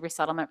refugee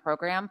resettlement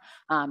program,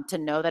 to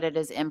know that it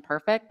is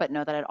imperfect, but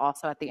know that it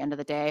also at the end of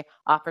the day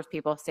offers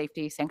people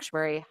safety,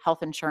 sanctuary,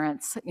 health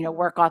insurance,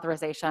 work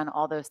authorization,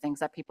 all those things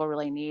that people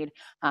really need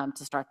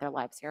to start their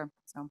lives here.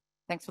 So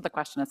thanks for the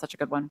question. It's such a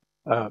good one.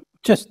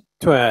 Just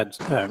to add,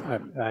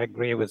 I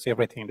agree with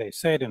everything they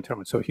said in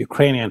terms of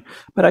Ukrainian,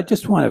 but I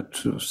just wanted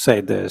to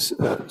say this.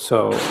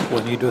 So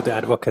when you do the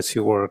advocacy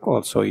work,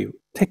 also you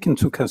take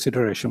into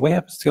consideration, we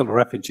have still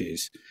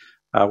refugees.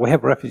 We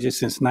have refugees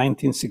since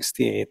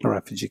 1968 in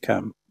refugee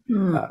camp.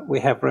 We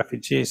have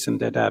refugees in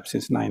Dadaab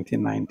since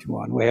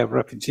 1991. We have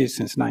refugees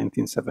since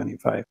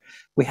 1975.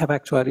 We have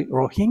actually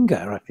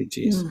Rohingya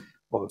refugees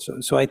also.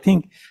 So I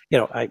think,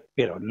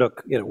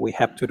 look, we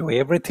have to do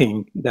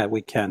everything that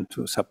we can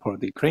to support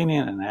the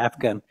Ukrainian and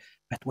Afghan,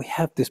 but we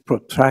have this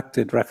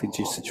protracted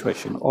refugee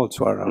situation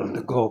also around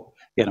the globe.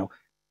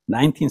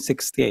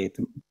 1968,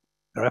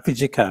 the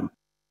refugee camp,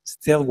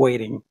 still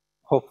waiting.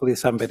 Hopefully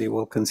somebody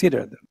will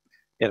consider them.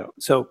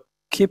 So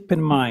keep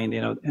in mind,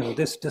 in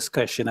this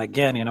discussion,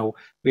 again,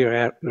 we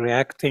are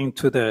reacting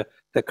to the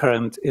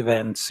current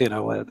events,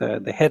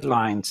 the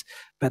headlines,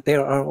 but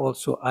there are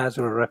also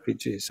other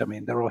refugees. I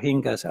mean, the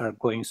Rohingyas are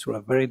going through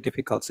a very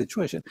difficult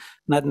situation,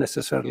 not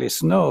necessarily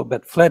snow,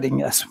 but flooding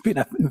has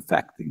been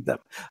infecting them.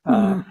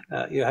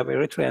 You have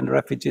Eritrean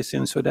refugees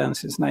in Sudan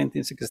since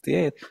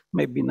 1968,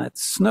 maybe not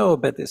snow,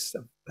 but it's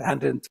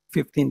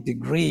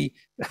 115-degree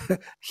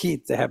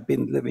heat. They have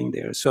been living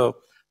there. So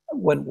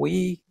when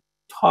we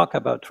talk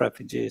about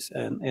refugees,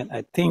 and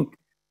I think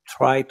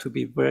try to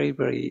be very,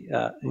 very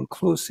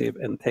inclusive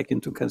and take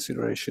into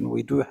consideration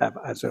we do have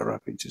other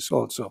refugees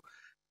also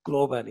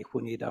globally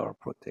who need our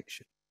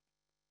protection.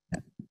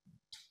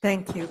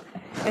 Thank you.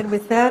 And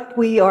with that,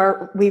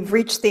 we've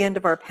reached the end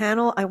of our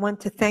panel. I want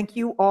to thank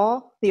you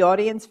all, the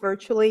audience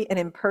virtually and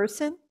in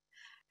person,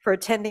 for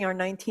attending our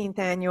 19th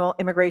annual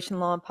Immigration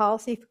Law and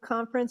Policy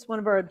Conference. One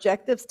of our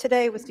objectives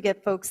today was to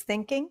get folks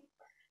thinking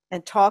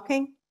and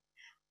talking.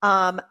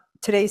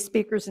 Today's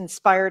speakers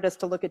inspired us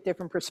to look at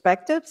different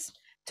perspectives,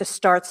 to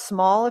start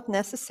small if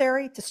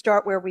necessary, to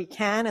start where we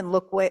can and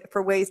look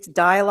for ways to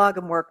dialogue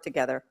and work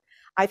together.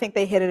 I think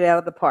they hit it out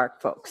of the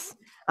park, folks.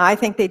 I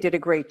think they did a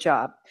great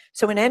job.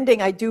 So in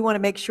ending, I do want to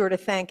make sure to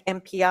thank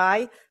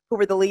MPI, who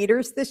were the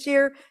leaders this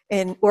year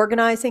in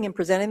organizing and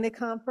presenting the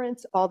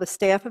conference, all the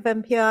staff of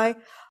MPI,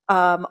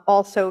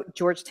 also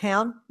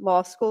Georgetown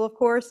Law School, of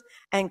course,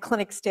 and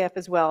clinic staff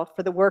as well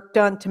for the work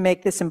done to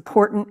make this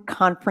important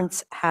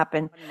conference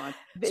happen.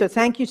 So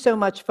thank you so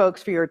much,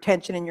 folks, for your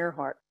attention and your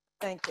heart.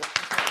 Thank you.